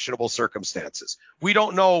in questionable circumstances. We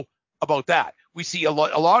don't know about that. We see a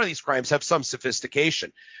lot of these crimes have some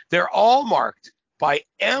sophistication. They're all marked by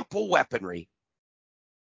ample weaponry.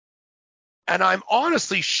 And I'm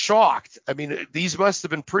honestly shocked. I mean, these must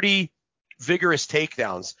have been pretty vigorous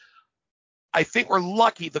takedowns. I think we're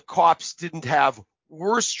lucky the cops didn't have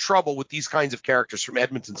worse trouble with these kinds of characters from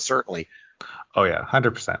Edmonton, certainly. Oh, yeah,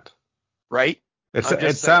 100%. Right?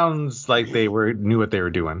 It sounds like they knew what they were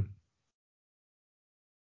doing.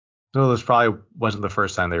 So this probably wasn't the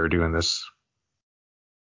first time they were doing this.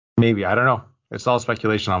 Maybe, I don't know. It's all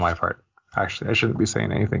speculation on my part. Actually, I shouldn't be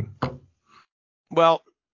saying anything. Well,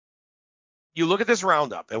 you look at this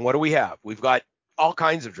roundup, and what do we have? We've got all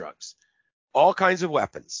kinds of drugs, all kinds of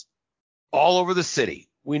weapons, all over the city.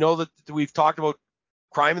 We know that we've talked about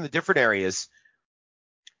crime in the different areas.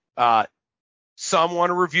 Some want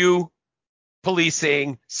to review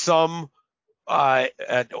policing. Some, Jenny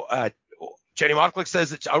Mocklick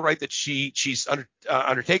says it's outright that she's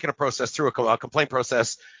undertaken a process through a complaint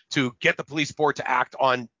process to get the police board to act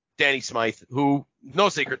on Danny Smythe, who, no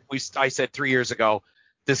secret, I said 3 years ago,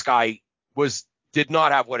 this guy did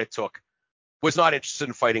not have what it took, was not interested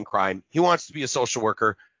in fighting crime. He wants to be a social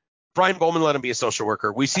worker. Brian Bowman let him be a social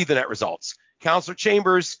worker. We see the net results. Councillor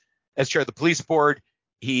Chambers, as chair of the police board,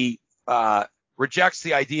 he rejects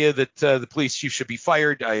the idea that the police chief should be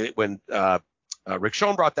fired. When Rick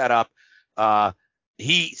Schoen brought that up,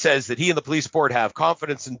 he says that he and the police board have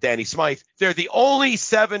confidence in Danny Smythe. They're the only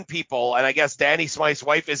 7 people, and I guess Danny Smythe's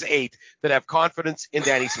wife is 8, that have confidence in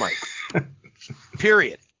Danny Smythe.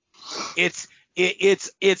 Period. It's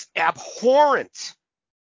abhorrent.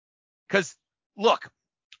 Because look,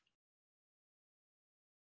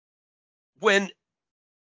 when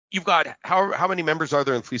you've got how many members are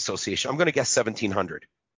there in the police association? I'm going to guess 1,700.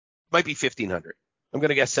 Might be 1,500. I'm going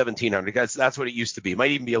to guess 1,700 because that's what it used to be. It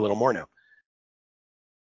might even be a little more now.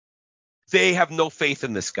 They have no faith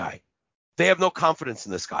in this guy. They have no confidence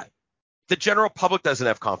in this guy. The general public doesn't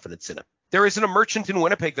have confidence in him. There isn't a merchant in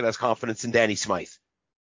Winnipeg that has confidence in Danny Smythe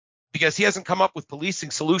because he hasn't come up with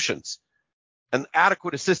policing solutions and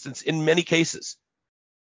adequate assistance in many cases.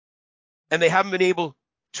 And they haven't been able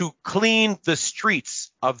to clean the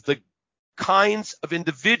streets of the kinds of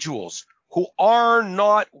individuals who are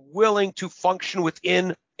not willing to function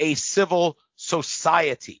within a civil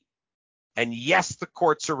society. And yes, the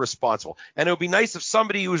courts are responsible. And it would be nice if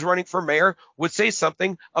somebody who was running for mayor would say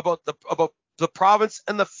something about the province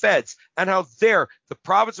and the feds and how the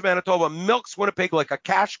province of Manitoba milks Winnipeg like a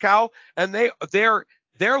cash cow, and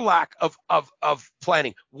their lack of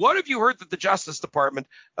planning. What have you heard that the Justice Department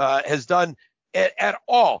has done at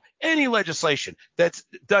all? Any legislation that's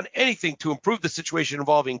done anything to improve the situation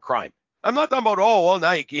involving crime? I'm not talking about,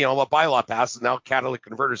 now a bylaw passes, now catalytic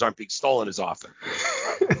converters aren't being stolen as often.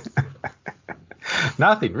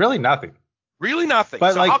 Nothing, really nothing. Really nothing.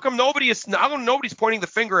 But so how come nobody's pointing the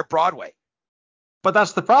finger at Broadway? But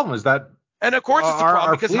that's the problem, is that. And of course it's a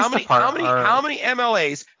problem, because how many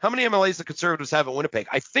MLAs the Conservatives have in Winnipeg?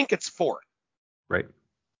 I think it's 4. Right.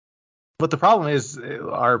 But the problem is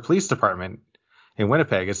our police department in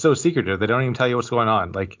Winnipeg is so secretive, they don't even tell you what's going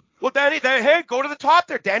on. Like, well, hey, go to the top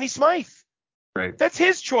there, Danny Smythe. Right. That's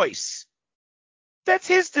his choice. That's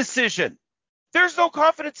his decision. There's no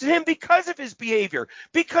confidence in him because of his behavior,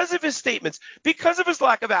 because of his statements, because of his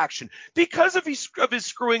lack of action, because of his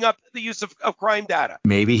screwing up the use of crime data.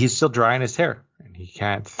 Maybe he's still drying his hair and he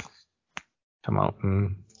can't come out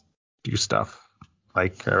and do stuff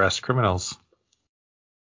like arrest criminals.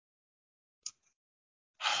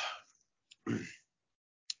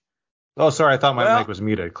 Oh, sorry. I thought my mic was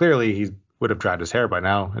muted. Clearly, he would have dried his hair by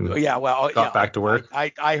now and got back to work.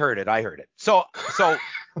 I heard it. So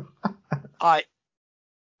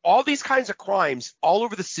all these kinds of crimes all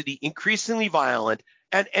over the city, increasingly violent.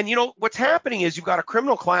 And what's happening is you've got a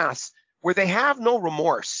criminal class where they have no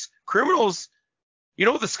remorse. Criminals,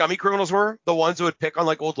 what the scummy criminals were? The ones who would pick on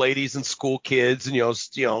like old ladies and school kids and,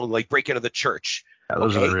 like break into the church. Yeah,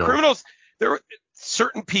 those are the real criminals. There were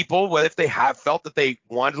certain people, well, if they have felt that they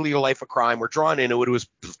wanted to lead a life of crime, were drawn into it. It was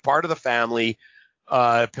part of the family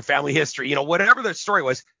history, whatever their story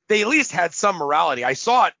was, they at least had some morality. I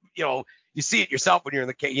saw it, you see it yourself when you're in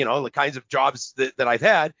the kinds of jobs that I've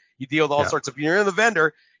had. You deal with all sorts of, you're in the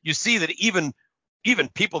vendor, you see that even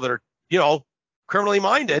people that are, criminally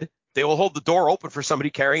minded, they will hold the door open for somebody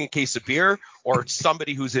carrying a case of beer or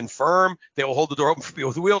somebody who's infirm. They will hold the door open for people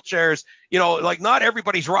with wheelchairs. Like not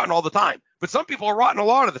everybody's rotten all the time, but some people are rotten a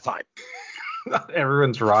lot of the time. Not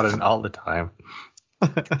everyone's rotten all the time.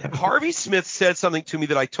 Harvey Smith said something to me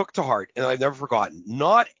that I took to heart and I've never forgotten.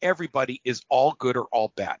 Not everybody is all good or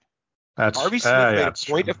all bad. Harvey Smith made a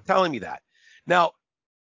point of telling me that. Now,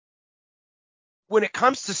 when it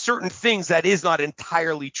comes to certain things, that is not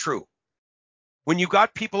entirely true. When you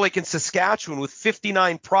got people like in Saskatchewan with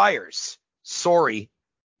 59 priors,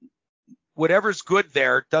 whatever's good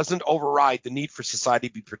there doesn't override the need for society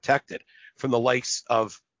to be protected from the likes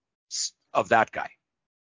of that guy,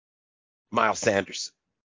 Miles Sanderson.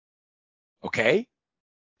 Okay?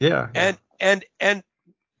 Yeah. And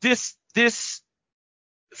this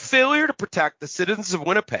failure to protect the citizens of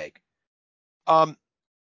Winnipeg, on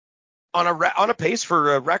a pace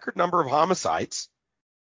for a record number of homicides,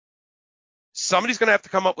 somebody's going to have to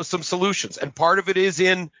come up with some solutions. And part of it is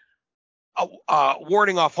in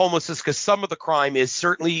warding off homelessness, because some of the crime is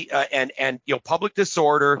certainly public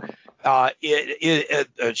disorder,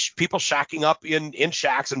 people shacking up in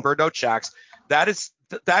shacks and burned out shacks. That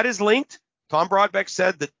is linked. Tom Broadbeck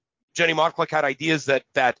said that Jenny Mocklick had ideas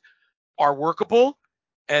that are workable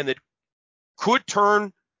and that could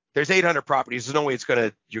turn. There's 800 properties. There's no way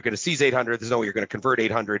you're going to seize 800. There's no way you're going to convert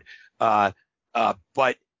 800. But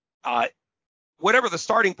whatever the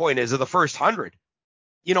starting point is of the first 100,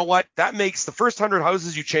 you know what? That makes the first 100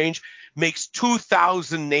 houses you change makes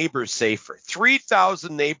 2,000 neighbors safer,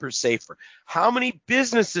 3,000 neighbors safer. How many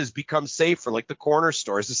businesses become safer, like the corner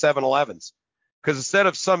stores, the 7-Elevens? Because instead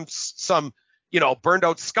of some burned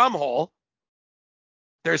out scum hole,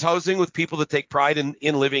 there's housing with people that take pride in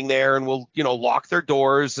living there and will, lock their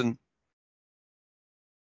doors and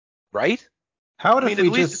right. At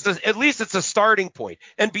least it's a starting point.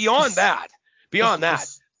 And beyond that,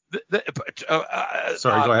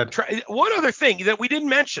 sorry, go ahead. One other thing that we didn't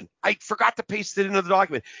mention, I forgot to paste it into the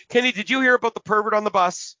document. Kenny, did you hear about the pervert on the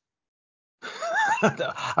bus?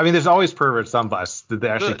 I mean, there's always perverts on bus. Did they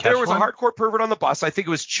actually catch one? There was a hardcore pervert on the bus. I think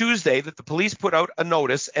it was Tuesday that the police put out a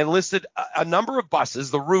notice and listed a number of buses,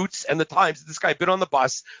 the routes and the times that this guy had been on the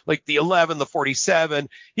bus, like the 11, the 47.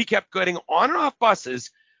 He kept getting on and off buses,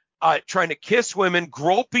 trying to kiss women,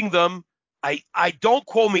 groping them, I don't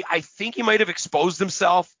quote me. I think he might have exposed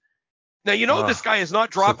himself. Now, this guy is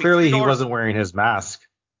not dropping. So clearly $3. he wasn't wearing his mask.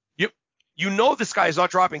 This guy is not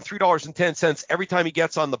dropping $3.10 every time he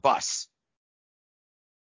gets on the bus.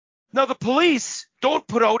 Now, the police don't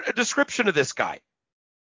put out a description of this guy.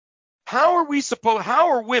 How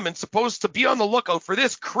are women supposed to be on the lookout for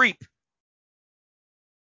this creep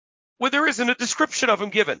when there isn't a description of him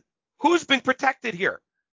given? Who's been protected here?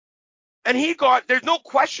 And there's no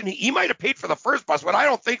question, he might have paid for the first bus, but I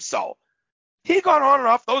don't think so. He got on and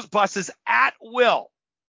off those buses at will.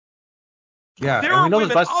 Yeah, There and we are know women.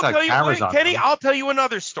 the buses have cameras on Kenny, them. I'll tell you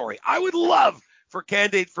another story. I would love for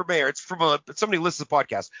candidate for mayor. It's from somebody who listens to the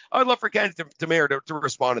podcast. I would love for candidate to mayor to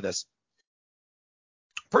respond to this.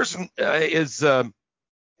 Person is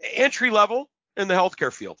entry level in the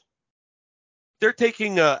healthcare field. They're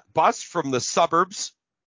taking a bus from the suburbs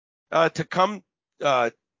to come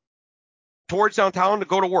towards downtown to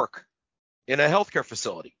go to work in a healthcare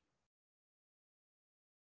facility.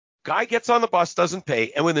 Guy gets on the bus, doesn't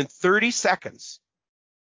pay, and within 30 seconds,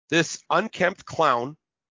 this unkempt clown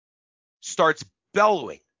starts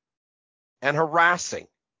bellowing and harassing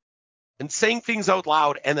and saying things out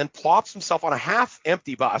loud, and then plops himself on a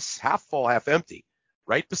half-empty bus, half full, half empty,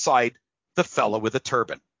 right beside the fellow with a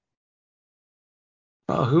turban.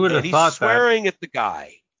 Well, who would have thought that? And he's swearing at the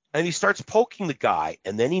guy, and he starts poking the guy,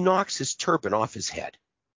 and then he knocks his turban off his head.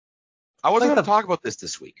 I wasn't going to talk about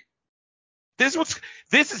this week. This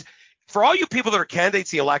is for all you people that are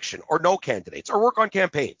candidates in the election, or no candidates, or work on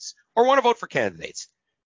campaigns, or want to vote for candidates.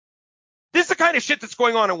 This is the kind of shit that's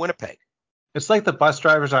going on in Winnipeg. It's like the bus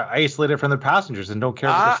drivers are isolated from the passengers and don't care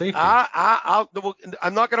about their safety.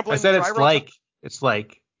 I'm not going to blame. I said the driver. it's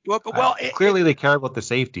like. Well, clearly they care about the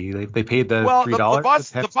safety. They paid the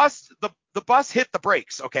 $3. The bus hit the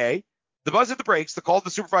brakes. Okay, the bus hit the brakes. The call to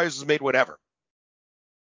the supervisors made whatever.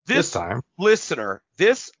 This listener.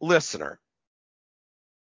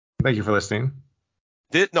 Thank you for listening.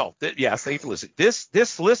 Yes, thank you for listening.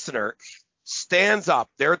 This listener stands up.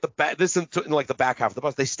 They're at the back. This is in like the back half of the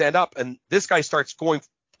bus. They stand up, and this guy starts going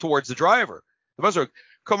towards the driver. The bus are,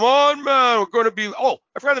 come on, man, we're going to be. Oh,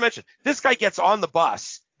 I forgot to mention. This guy gets on the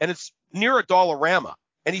bus, and it's near a Dollarama,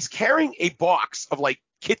 and he's carrying a box of like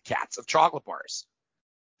Kit Kats of chocolate bars.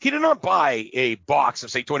 He did not buy a box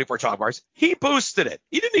of, say, 24 chocolate bars. He boosted it.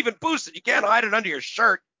 He didn't even boost it. You can't hide it under your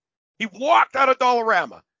shirt. He walked out of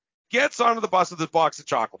Dollarama, gets onto the bus with his box of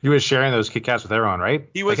chocolate. He was sharing those Kit Kats with everyone, right?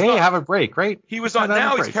 He was like, hey, have a break, right? He was not.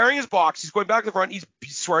 Now he's carrying his box. He's going back to the front. He's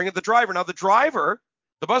swearing at the driver. Now the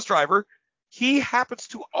bus driver, he happens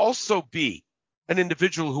to also be an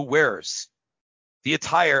individual who wears the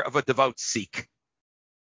attire of a devout Sikh.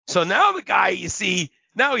 So now the guy, you see,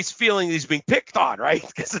 now he's feeling he's being picked on, right?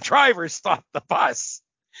 Because the driver stopped the bus,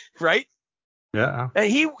 right? Yeah.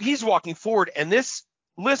 And he's walking forward, and this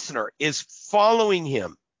listener is following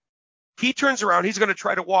him. He turns around. He's going to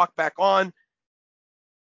try to walk back on.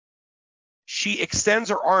 She extends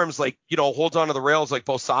her arms like, holds onto the rails like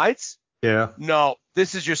both sides. Yeah. No,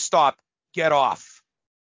 this is your stop. Get off.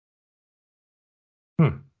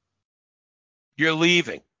 You're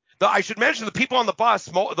leaving. I should mention the people on the bus,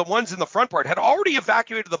 the ones in the front part, had already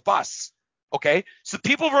evacuated the bus. Okay? So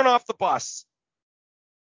people run off the bus.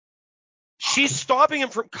 She's stopping him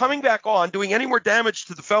from coming back on, doing any more damage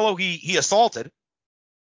to the fellow he assaulted.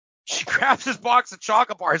 She grabs his box of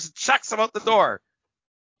chocolate bars and chucks him out the door.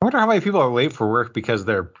 I wonder how many people are late for work because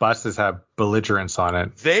their buses have belligerents on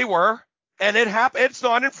it. They were, and it happened. It's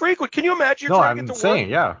not infrequent. Can you imagine? You're trying to get to work,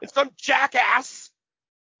 yeah. and some jackass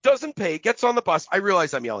doesn't pay, gets on the bus. I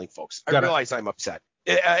realize I'm yelling, folks. I realize I'm upset.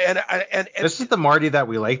 And this is the Marty that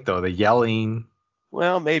we like, though, the yelling.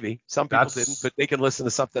 Well, maybe. Some people didn't, but they can listen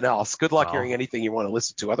to something else. Good luck hearing anything you want to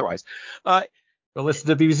listen to otherwise. Go listen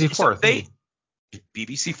to BBC 4.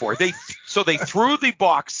 BBC 4. They threw the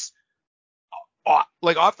box off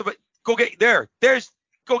the – go get –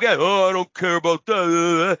 go get – oh, I don't care about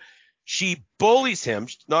that. She bullies him,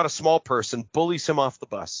 not a small person, bullies him off the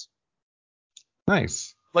bus.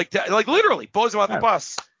 Nice. Like literally bullies him off the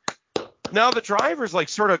bus. Now the driver's like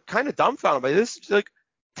sort of kind of dumbfounded by this. She's like,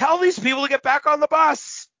 tell these people to get back on the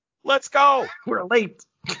bus. Let's go. We're late.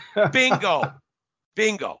 Bingo.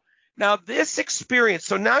 Now this experience.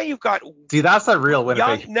 So now you've got. See, that's a real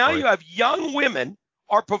Winnipeg. Now you have young women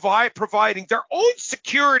are providing their own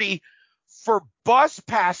security for bus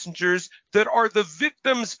passengers that are the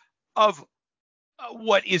victims of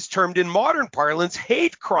what is termed in modern parlance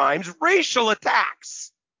hate crimes, racial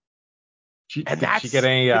attacks. Did she get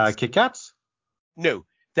any Kit Kats? No,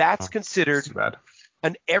 that's considered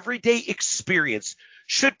an everyday experience.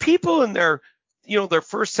 Should people in their their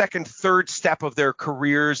first, second, third step of their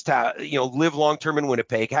careers to, live long-term in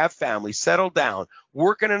Winnipeg, have families, settle down,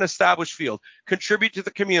 work in an established field, contribute to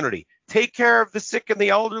the community, take care of the sick and the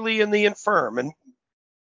elderly and the infirm. And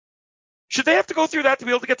should they have to go through that to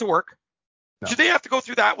be able to get to work? No. Should they have to go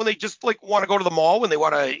through that when they just want to go to the mall, when they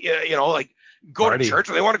want to, go to church,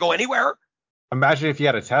 when they want to go anywhere? Imagine if you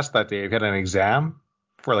had a test that day, if you had an exam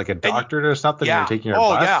for like a doctorate or something, and you're taking your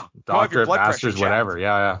bus, doctorate, master's, whatever.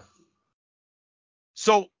 Yeah.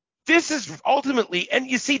 So this is ultimately, and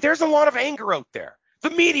you see, there's a lot of anger out there.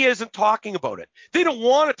 The media isn't talking about it. They don't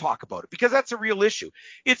want to talk about it because that's a real issue.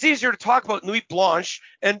 It's easier to talk about Nuit Blanche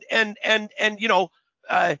and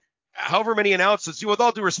however many announcements. With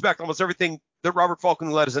all due respect, almost everything that Robert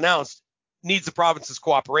Falcon-Ouellette has announced needs the province's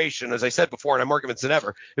cooperation, as I said before, and I'm more convinced than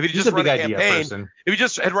ever. If he just run the campaign, if he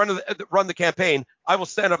just had run the campaign, I will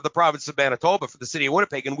stand up for the province of Manitoba for the city of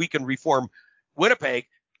Winnipeg, and we can reform Winnipeg.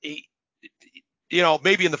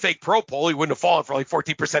 Maybe in the fake pro poll, he wouldn't have fallen from like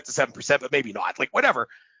 14% to 7%, but maybe not. Like, whatever.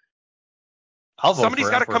 Somebody's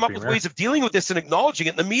got to come up with ways of dealing with this and acknowledging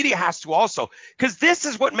it. And the media has to also, because this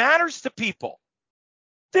is what matters to people.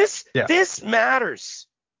 This matters.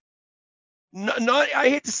 Not, I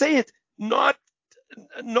hate to say it, not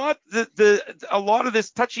a lot of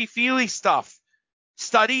this touchy-feely stuff.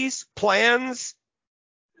 Studies, plans.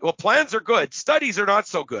 Well, plans are good. Studies are not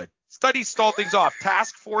so good. Studies stall things off.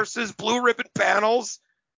 Task forces, blue ribbon panels.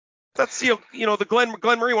 That's, the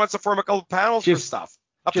Glenn Murray wants to form a couple of panels for stuff.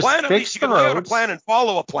 A plan, at least you can lay out a plan and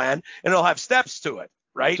follow a plan, and it'll have steps to it,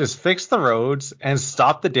 right? Just fix the roads and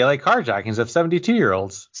stop the daylight carjackings of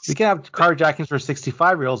 72-year-olds. We can have carjackings for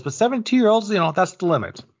 65-year-olds, but 72-year-olds, that's the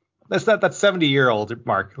limit. That's that 70-year-old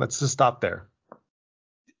mark. Let's just stop there.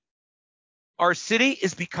 Our city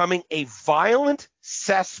is becoming a violent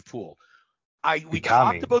cesspool. We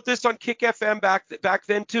talked about this on Kick FM back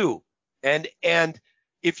then too. And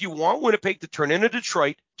if you want Winnipeg to turn into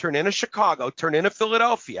Detroit, turn into Chicago, turn into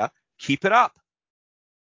Philadelphia, keep it up.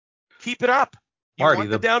 Keep it up. Marty,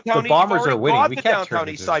 the Bombers are winning. We can't turn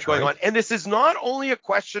east side going on. And this is not only a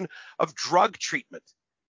question of drug treatment.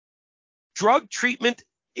 Drug treatment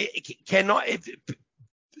cannot.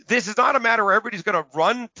 This is not a matter where everybody's going to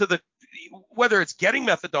run to whether it's getting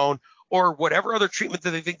methadone or whatever other treatment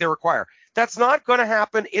that they think they require. That's not going to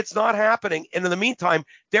happen. It's not happening. And in the meantime,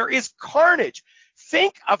 there is carnage.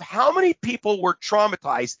 Think of how many people were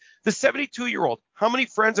traumatized. The 72-year-old, how many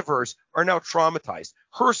friends of hers are now traumatized?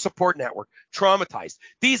 Her support network, traumatized.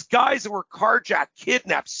 These guys that were carjacked,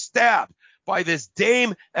 kidnapped, stabbed by this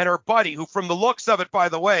dame and her buddy, who from the looks of it, by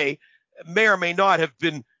the way, may or may not have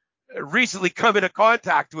been recently come into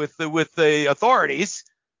contact with the authorities,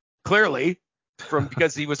 clearly,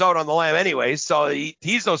 because he was out on the lam anyways. So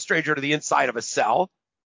he's no stranger to the inside of a cell.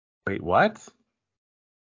 Wait, what?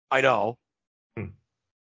 I know.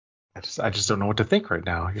 I just don't know what to think right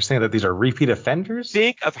now. You're saying that these are repeat offenders?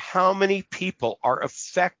 Think of how many people are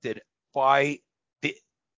affected by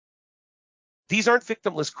these aren't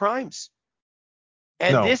victimless crimes.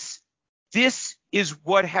 And no. This is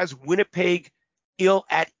what has Winnipeg ill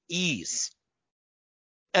at ease.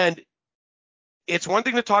 And it's one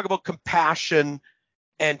thing to talk about compassion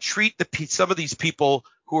and treat some of these people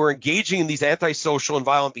who are engaging in these antisocial and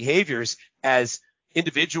violent behaviors as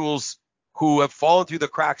individuals who have fallen through the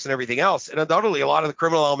cracks and everything else. And undoubtedly a lot of the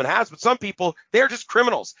criminal element has, but some people, they're just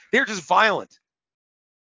criminals. They're just violent.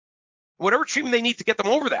 Whatever treatment they need to get them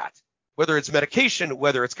over that, whether it's medication,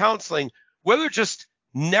 whether it's counseling, whether they're just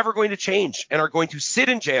never going to change and are going to sit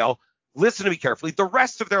in jail, listen to me carefully, the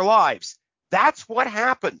rest of their lives. That's what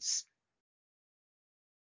happens.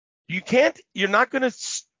 You're not going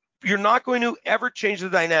to ever change the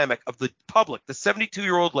dynamic of the public, the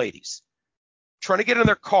 72-year-old ladies trying to get in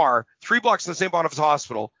their car 3 blocks from the St. Boniface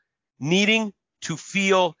Hospital, needing to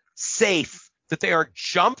feel safe, that they are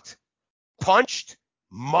jumped, punched,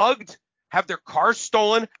 mugged, have their cars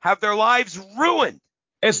stolen, have their lives ruined.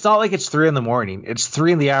 It's not like it's 3 a.m. It's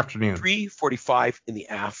 3 p.m. 3:45 in the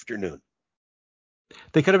afternoon.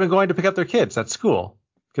 They could have been going to pick up their kids at school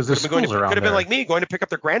because there's schools around there. Could have been like me going to pick up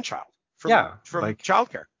their grandchild from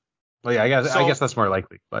childcare. Well, yeah, I guess that's more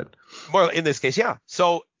likely, but more in this case, yeah.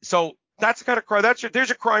 So that's the kind of crime. There's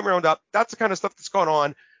your crime roundup. That's the kind of stuff that's going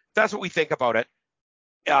on. That's what we think about it.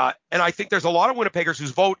 And I think there's a lot of Winnipeggers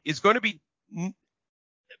whose vote is going to be,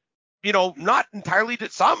 not entirely.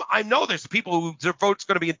 I know there's people whose vote's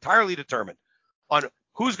going to be entirely determined on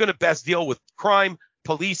who's going to best deal with crime,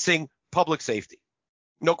 policing, public safety.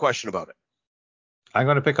 No question about it. I'm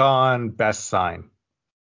going to pick on best sign.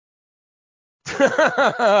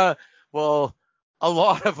 Well, a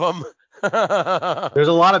lot of them There's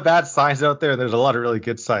a lot of bad signs out there, and there's a lot of really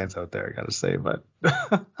good signs out there, I gotta say. But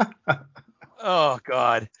oh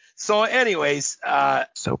God. So, anyways,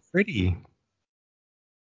 so pretty.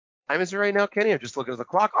 Time is it right now, Kenny? I'm just looking at the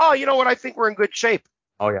clock. Oh, you know what? I think we're in good shape.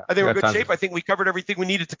 Oh yeah, I think we're in good shape. I think we covered everything we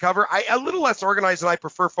needed to cover. A little less organized than I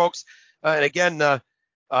prefer, folks. And again, there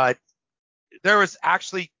was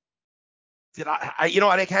actually,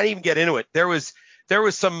 I can't even get into it. There was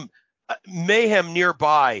some mayhem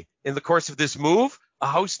nearby in the course of this move. A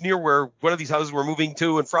house near where one of these houses we're moving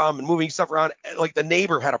to and from and moving stuff around. Like the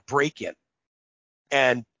neighbor had a break-in,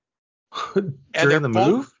 and during the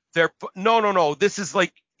move. No. This is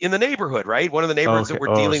like in the neighborhood, right? One of the neighborhoods that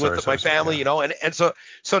we're dealing with my family, you know, and so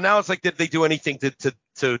now it's like, did they do anything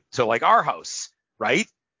to like our house, right?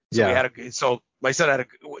 So we had so my son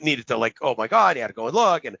needed to, like, oh my God, he had to go and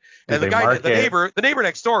look, and the guy, the neighbor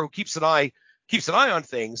next door who keeps an eye on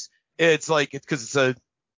things. It's like, because it's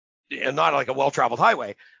not like a well-traveled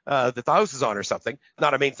highway that the house is on or something,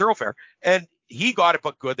 not a main thoroughfare, and he got it,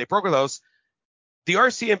 but good. They broke the house. The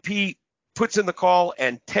RCMP puts in the call,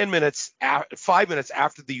 and 5 minutes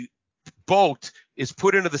after the boat is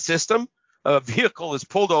put into the system, a vehicle is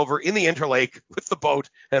pulled over in the interlake with the boat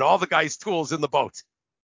and all the guy's tools in the boat.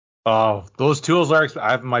 Oh, those tools are.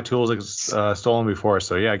 I have my tools stolen before,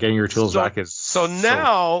 so yeah, getting your tools back is. So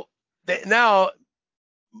now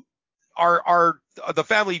our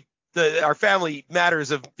family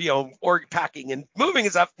matters of, org packing and moving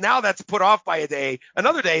is up. Now that's put off by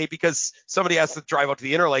another day, because somebody has to drive out to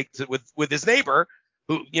the interlake with his neighbor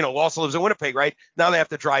who, also lives in Winnipeg, right? Now they have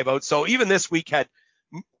to drive out. So even this week had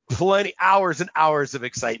plenty hours and hours of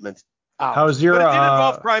excitement. How's your? But it did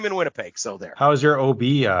involve crime in Winnipeg. So there. How's your OB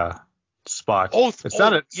spot? It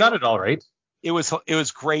sounded all right. It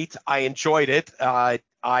was great. I enjoyed it.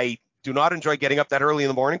 I do not enjoy getting up that early in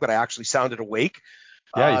the morning, but I actually sounded awake.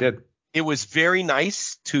 Yeah, you did. It was very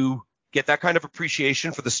nice to get that kind of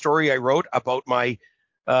appreciation for the story I wrote about my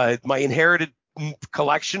inherited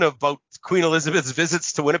collection of about Queen Elizabeth's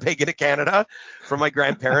visits to Winnipeg into Canada from my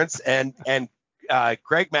grandparents, and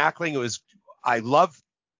Greg Mackling. I love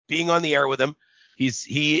being on the air with him.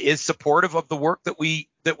 He is supportive of the work that we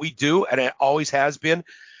do, and it always has been.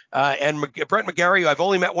 And Brent McGarry, I've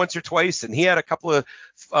only met once or twice, and he had a couple of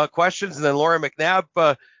questions, and then Laura McNabb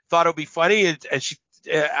thought it would be funny, and she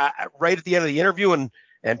right at the end of the interview,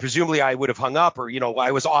 and presumably I would have hung up, or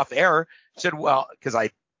I was off air. Said, well, because I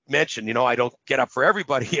mentioned, I don't get up for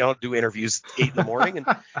everybody. I don't do interviews 8 in the morning, and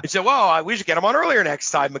he said, well, we should get him on earlier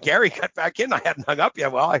next time. McGarry got back in. I hadn't hung up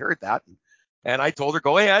yet. Well, I heard that, and I told her,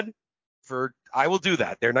 go ahead. I will do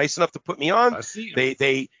that. They're nice enough to put me on.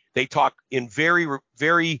 They talk in very,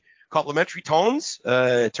 very complimentary terms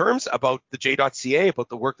about the J.ca, about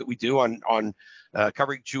the work that we do on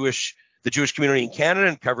covering the Jewish community in Canada,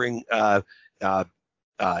 and covering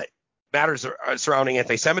matters surrounding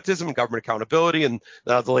anti-Semitism and government accountability, and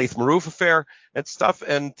the Laith Marouf affair and stuff.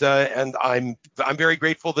 And I'm very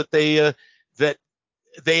grateful that they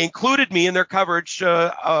included me in their coverage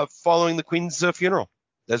following the Queen's funeral.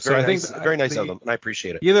 That's very nice. Very nice of them, and I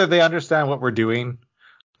appreciate it. Either they understand what we're doing,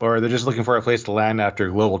 or they're just looking for a place to land after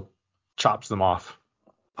Global chops them off.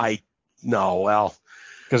 Because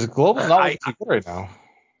Global's not what you right now.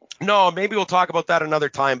 No, maybe we'll talk about that another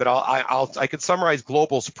time. But I could summarize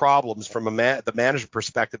Global's problems from the management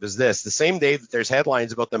perspective as this: the same day that there's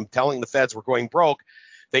headlines about them telling the feds we're going broke,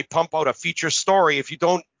 they pump out a feature story. If you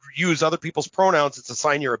don't use other people's pronouns, it's a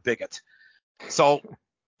sign you're a bigot. So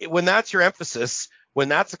when that's your emphasis, when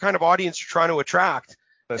that's the kind of audience you're trying to attract,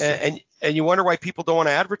 and you wonder why people don't want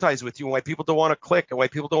to advertise with you, and why people don't want to click, and why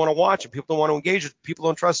people don't want to watch, and people don't want to engage, and people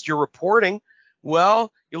don't trust your reporting,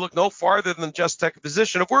 well, you look no farther than just take a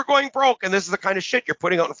position of we're going broke, and this is the kind of shit you're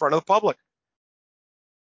putting out in front of the public.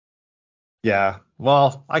 Yeah,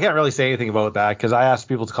 well, I can't really say anything about that, because I asked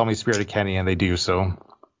people to call me Spirited Kenny, and they do so.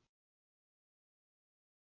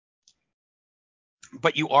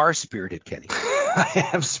 But you are Spirited Kenny. I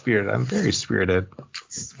am spirited. I'm very spirited.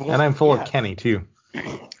 Well, and I'm full of Kenny, too.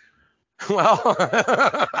 Well,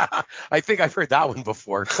 I think I've heard that one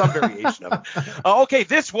before, some variation of it. Okay,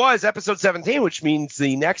 this was episode 17, which means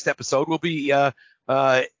the next episode will be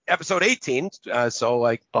episode 18.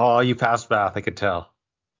 Oh, you passed math, I could tell.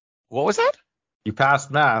 What was that? You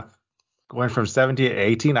passed math. Going from 17 to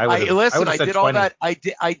 18, I did 20. All that.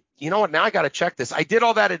 You know what? Now I got to check this. I did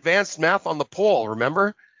all that advanced math on the poll,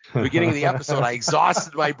 remember? Beginning of the episode, I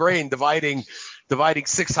exhausted my brain dividing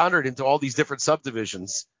 600 into all these different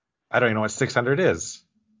subdivisions. I don't even know what 600 is.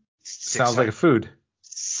 Sounds like a food.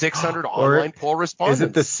 600 online poll respondents. Is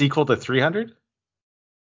it the sequel to 300?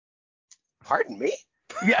 Pardon me?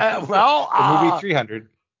 Yeah, well, the movie 300.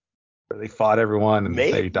 They fought everyone and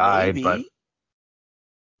they died,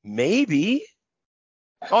 Maybe.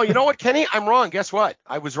 Oh, you know what, Kenny? I'm wrong. Guess what?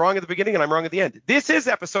 I was wrong at the beginning and I'm wrong at the end. This is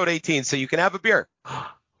episode 18, so you can have a beer.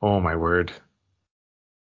 Oh, my word.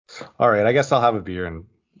 All right, I guess I'll have a beer and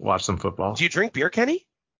watch some football. Do you drink beer, Kenny?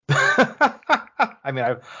 I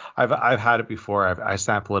mean, I've had it before. I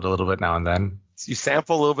sample it a little bit now and then. You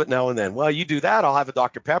sample a little bit now and then. Well, you do that. I'll have a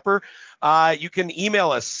Dr. Pepper. You can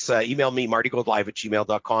email us. Email me,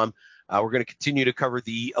 martygoldlive@gmail.com. We're going to continue to cover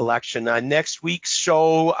the election. Next week's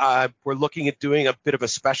show, we're looking at doing a bit of a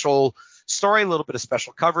special story, a little bit of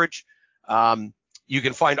special coverage. You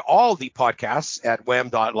can find all the podcasts at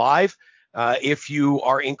wham.live. If you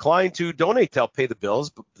are inclined to donate to help pay the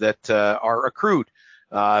bills that are accrued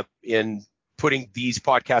in putting these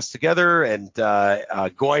podcasts together and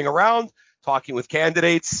going around, talking with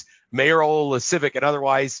candidates, mayoral, civic, and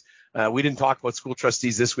otherwise. We didn't talk about school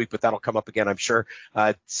trustees this week, but that'll come up again, I'm sure.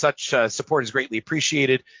 Such support is greatly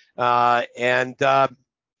appreciated. And by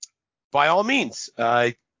all means,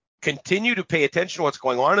 continue to pay attention to what's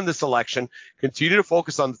going on in this election. Continue to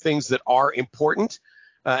focus on the things that are important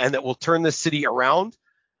and that will turn this city around.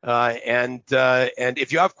 And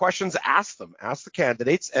if you have questions, ask them. Ask the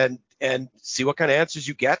candidates and see what kind of answers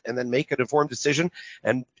you get, and then make an informed decision.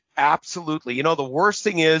 And absolutely, the worst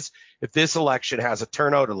thing is if this election has a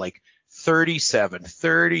turnout of like 37,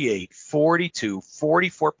 38, 42,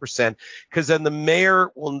 44%, because then the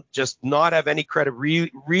mayor will just not have any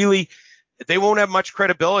really, they won't have much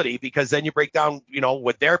credibility, because then you break down,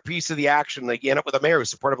 with their piece of the action, like you end up with a mayor who's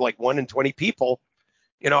supportive of like 1 in 20 people,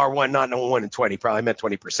 or not 1 in 20, probably meant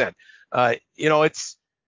 20%. It's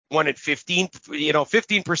 1 in 15,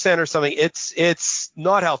 15% or something. It's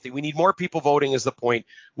not healthy. We need more people voting is the point.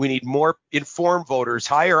 We need more informed voters,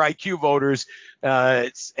 higher IQ voters.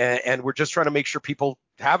 And we're just trying to make sure people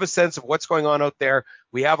have a sense of what's going on out there.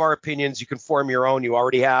 We have our opinions. You can form your own. You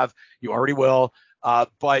already have. You already will.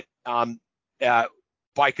 But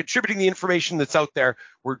by contributing the information that's out there,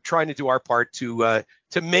 we're trying to do our part to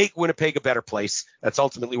make Winnipeg a better place. That's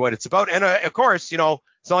ultimately what it's about. And of course,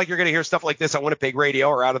 it's not like you're going to hear stuff like this on Winnipeg radio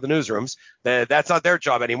or out of the newsrooms. That's not their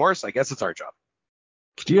job anymore, so I guess it's our job.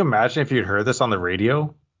 Could you imagine if you'd heard this on the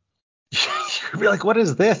radio? You'd be like, what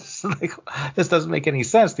is this? Like, this doesn't make any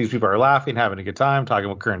sense. These people are laughing, having a good time, talking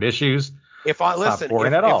about current issues. If I'm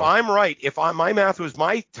right,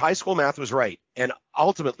 my high school math was right, and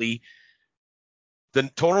ultimately the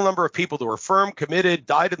total number of people that were firm, committed,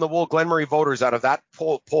 dyed-in-the-wool Glenmurray voters out of that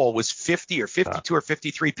poll was 50 or 52 or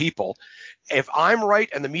 53 people. If I'm right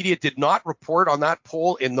and the media did not report on that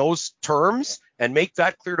poll in those terms and make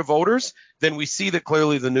that clear to voters, then we see that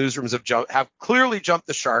clearly the newsrooms have clearly jumped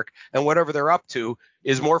the shark, and whatever they're up to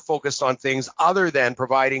is more focused on things other than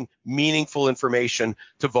providing meaningful information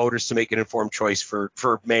to voters to make an informed choice for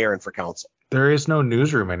mayor and for council. There is no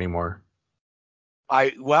newsroom anymore.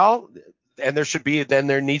 And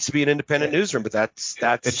there needs to be an independent newsroom, but that's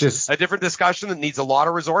it's just a different discussion that needs a lot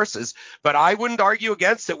of resources. But I wouldn't argue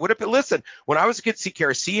against it. Listen, when I was a kid,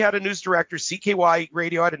 CKRC had a news director, CKY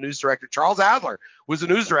Radio had a news director. Charles Adler was a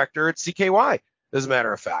news director at CKY, as a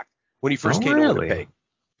matter of fact, when he first came to Winnipeg.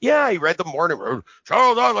 Yeah, he read the morning.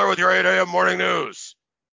 Charles Adler with your 8 a.m. morning news.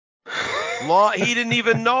 He didn't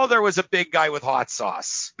even know there was a big guy with hot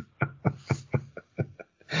sauce.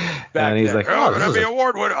 And he's like, I'm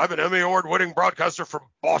an Emmy Award-winning broadcaster from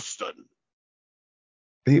Boston.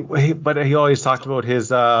 But he always talked about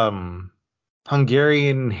his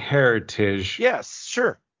Hungarian heritage. Yes,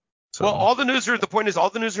 sure. So. Well, all the newsrooms. The point is, all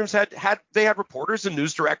the newsrooms had reporters and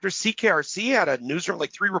news directors. CKRC had a newsroom,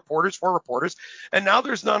 like 4 reporters, and now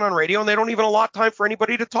there's none on radio, and they don't even allot time for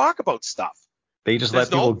anybody to talk about stuff. They just let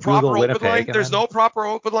people Google Winnipeg. There's no proper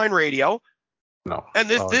open line radio. No. And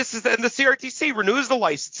the CRTC renews the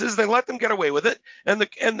licenses. They let them get away with it, and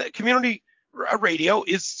the community radio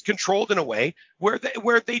is controlled in a way where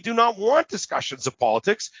they do not want discussions of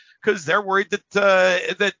politics, because they're worried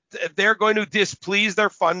that they're going to displease their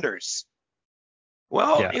funders.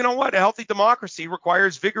 Well, yeah. You know what? A healthy democracy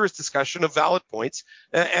requires vigorous discussion of valid points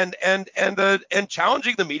and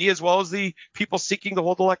challenging the media as well as the people seeking to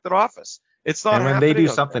hold elected office. It's not. And when they do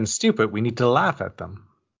something stupid, we need to laugh at them.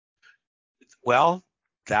 Well,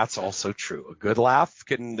 that's also true. The good laugh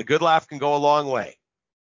can go a long way.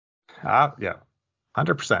 Yeah,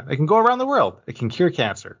 100%. It can go around the world. It can cure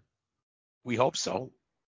cancer. We hope so.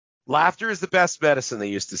 Laughter is the best medicine, they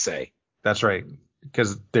used to say. That's right,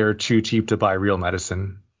 because they're too cheap to buy real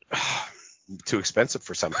medicine. Too expensive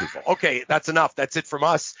for some people. Okay, that's enough. That's it from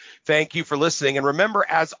us. Thank you for listening. And remember,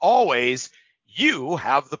 as always, you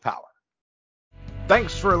have the power.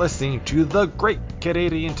 Thanks for listening to the Great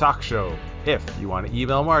Canadian Talk Show. If you want to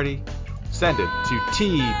email Marty, send it to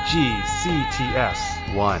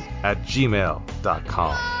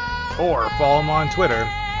tgcts1@gmail.com or follow them on Twitter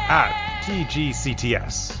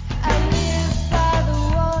 @tgcts.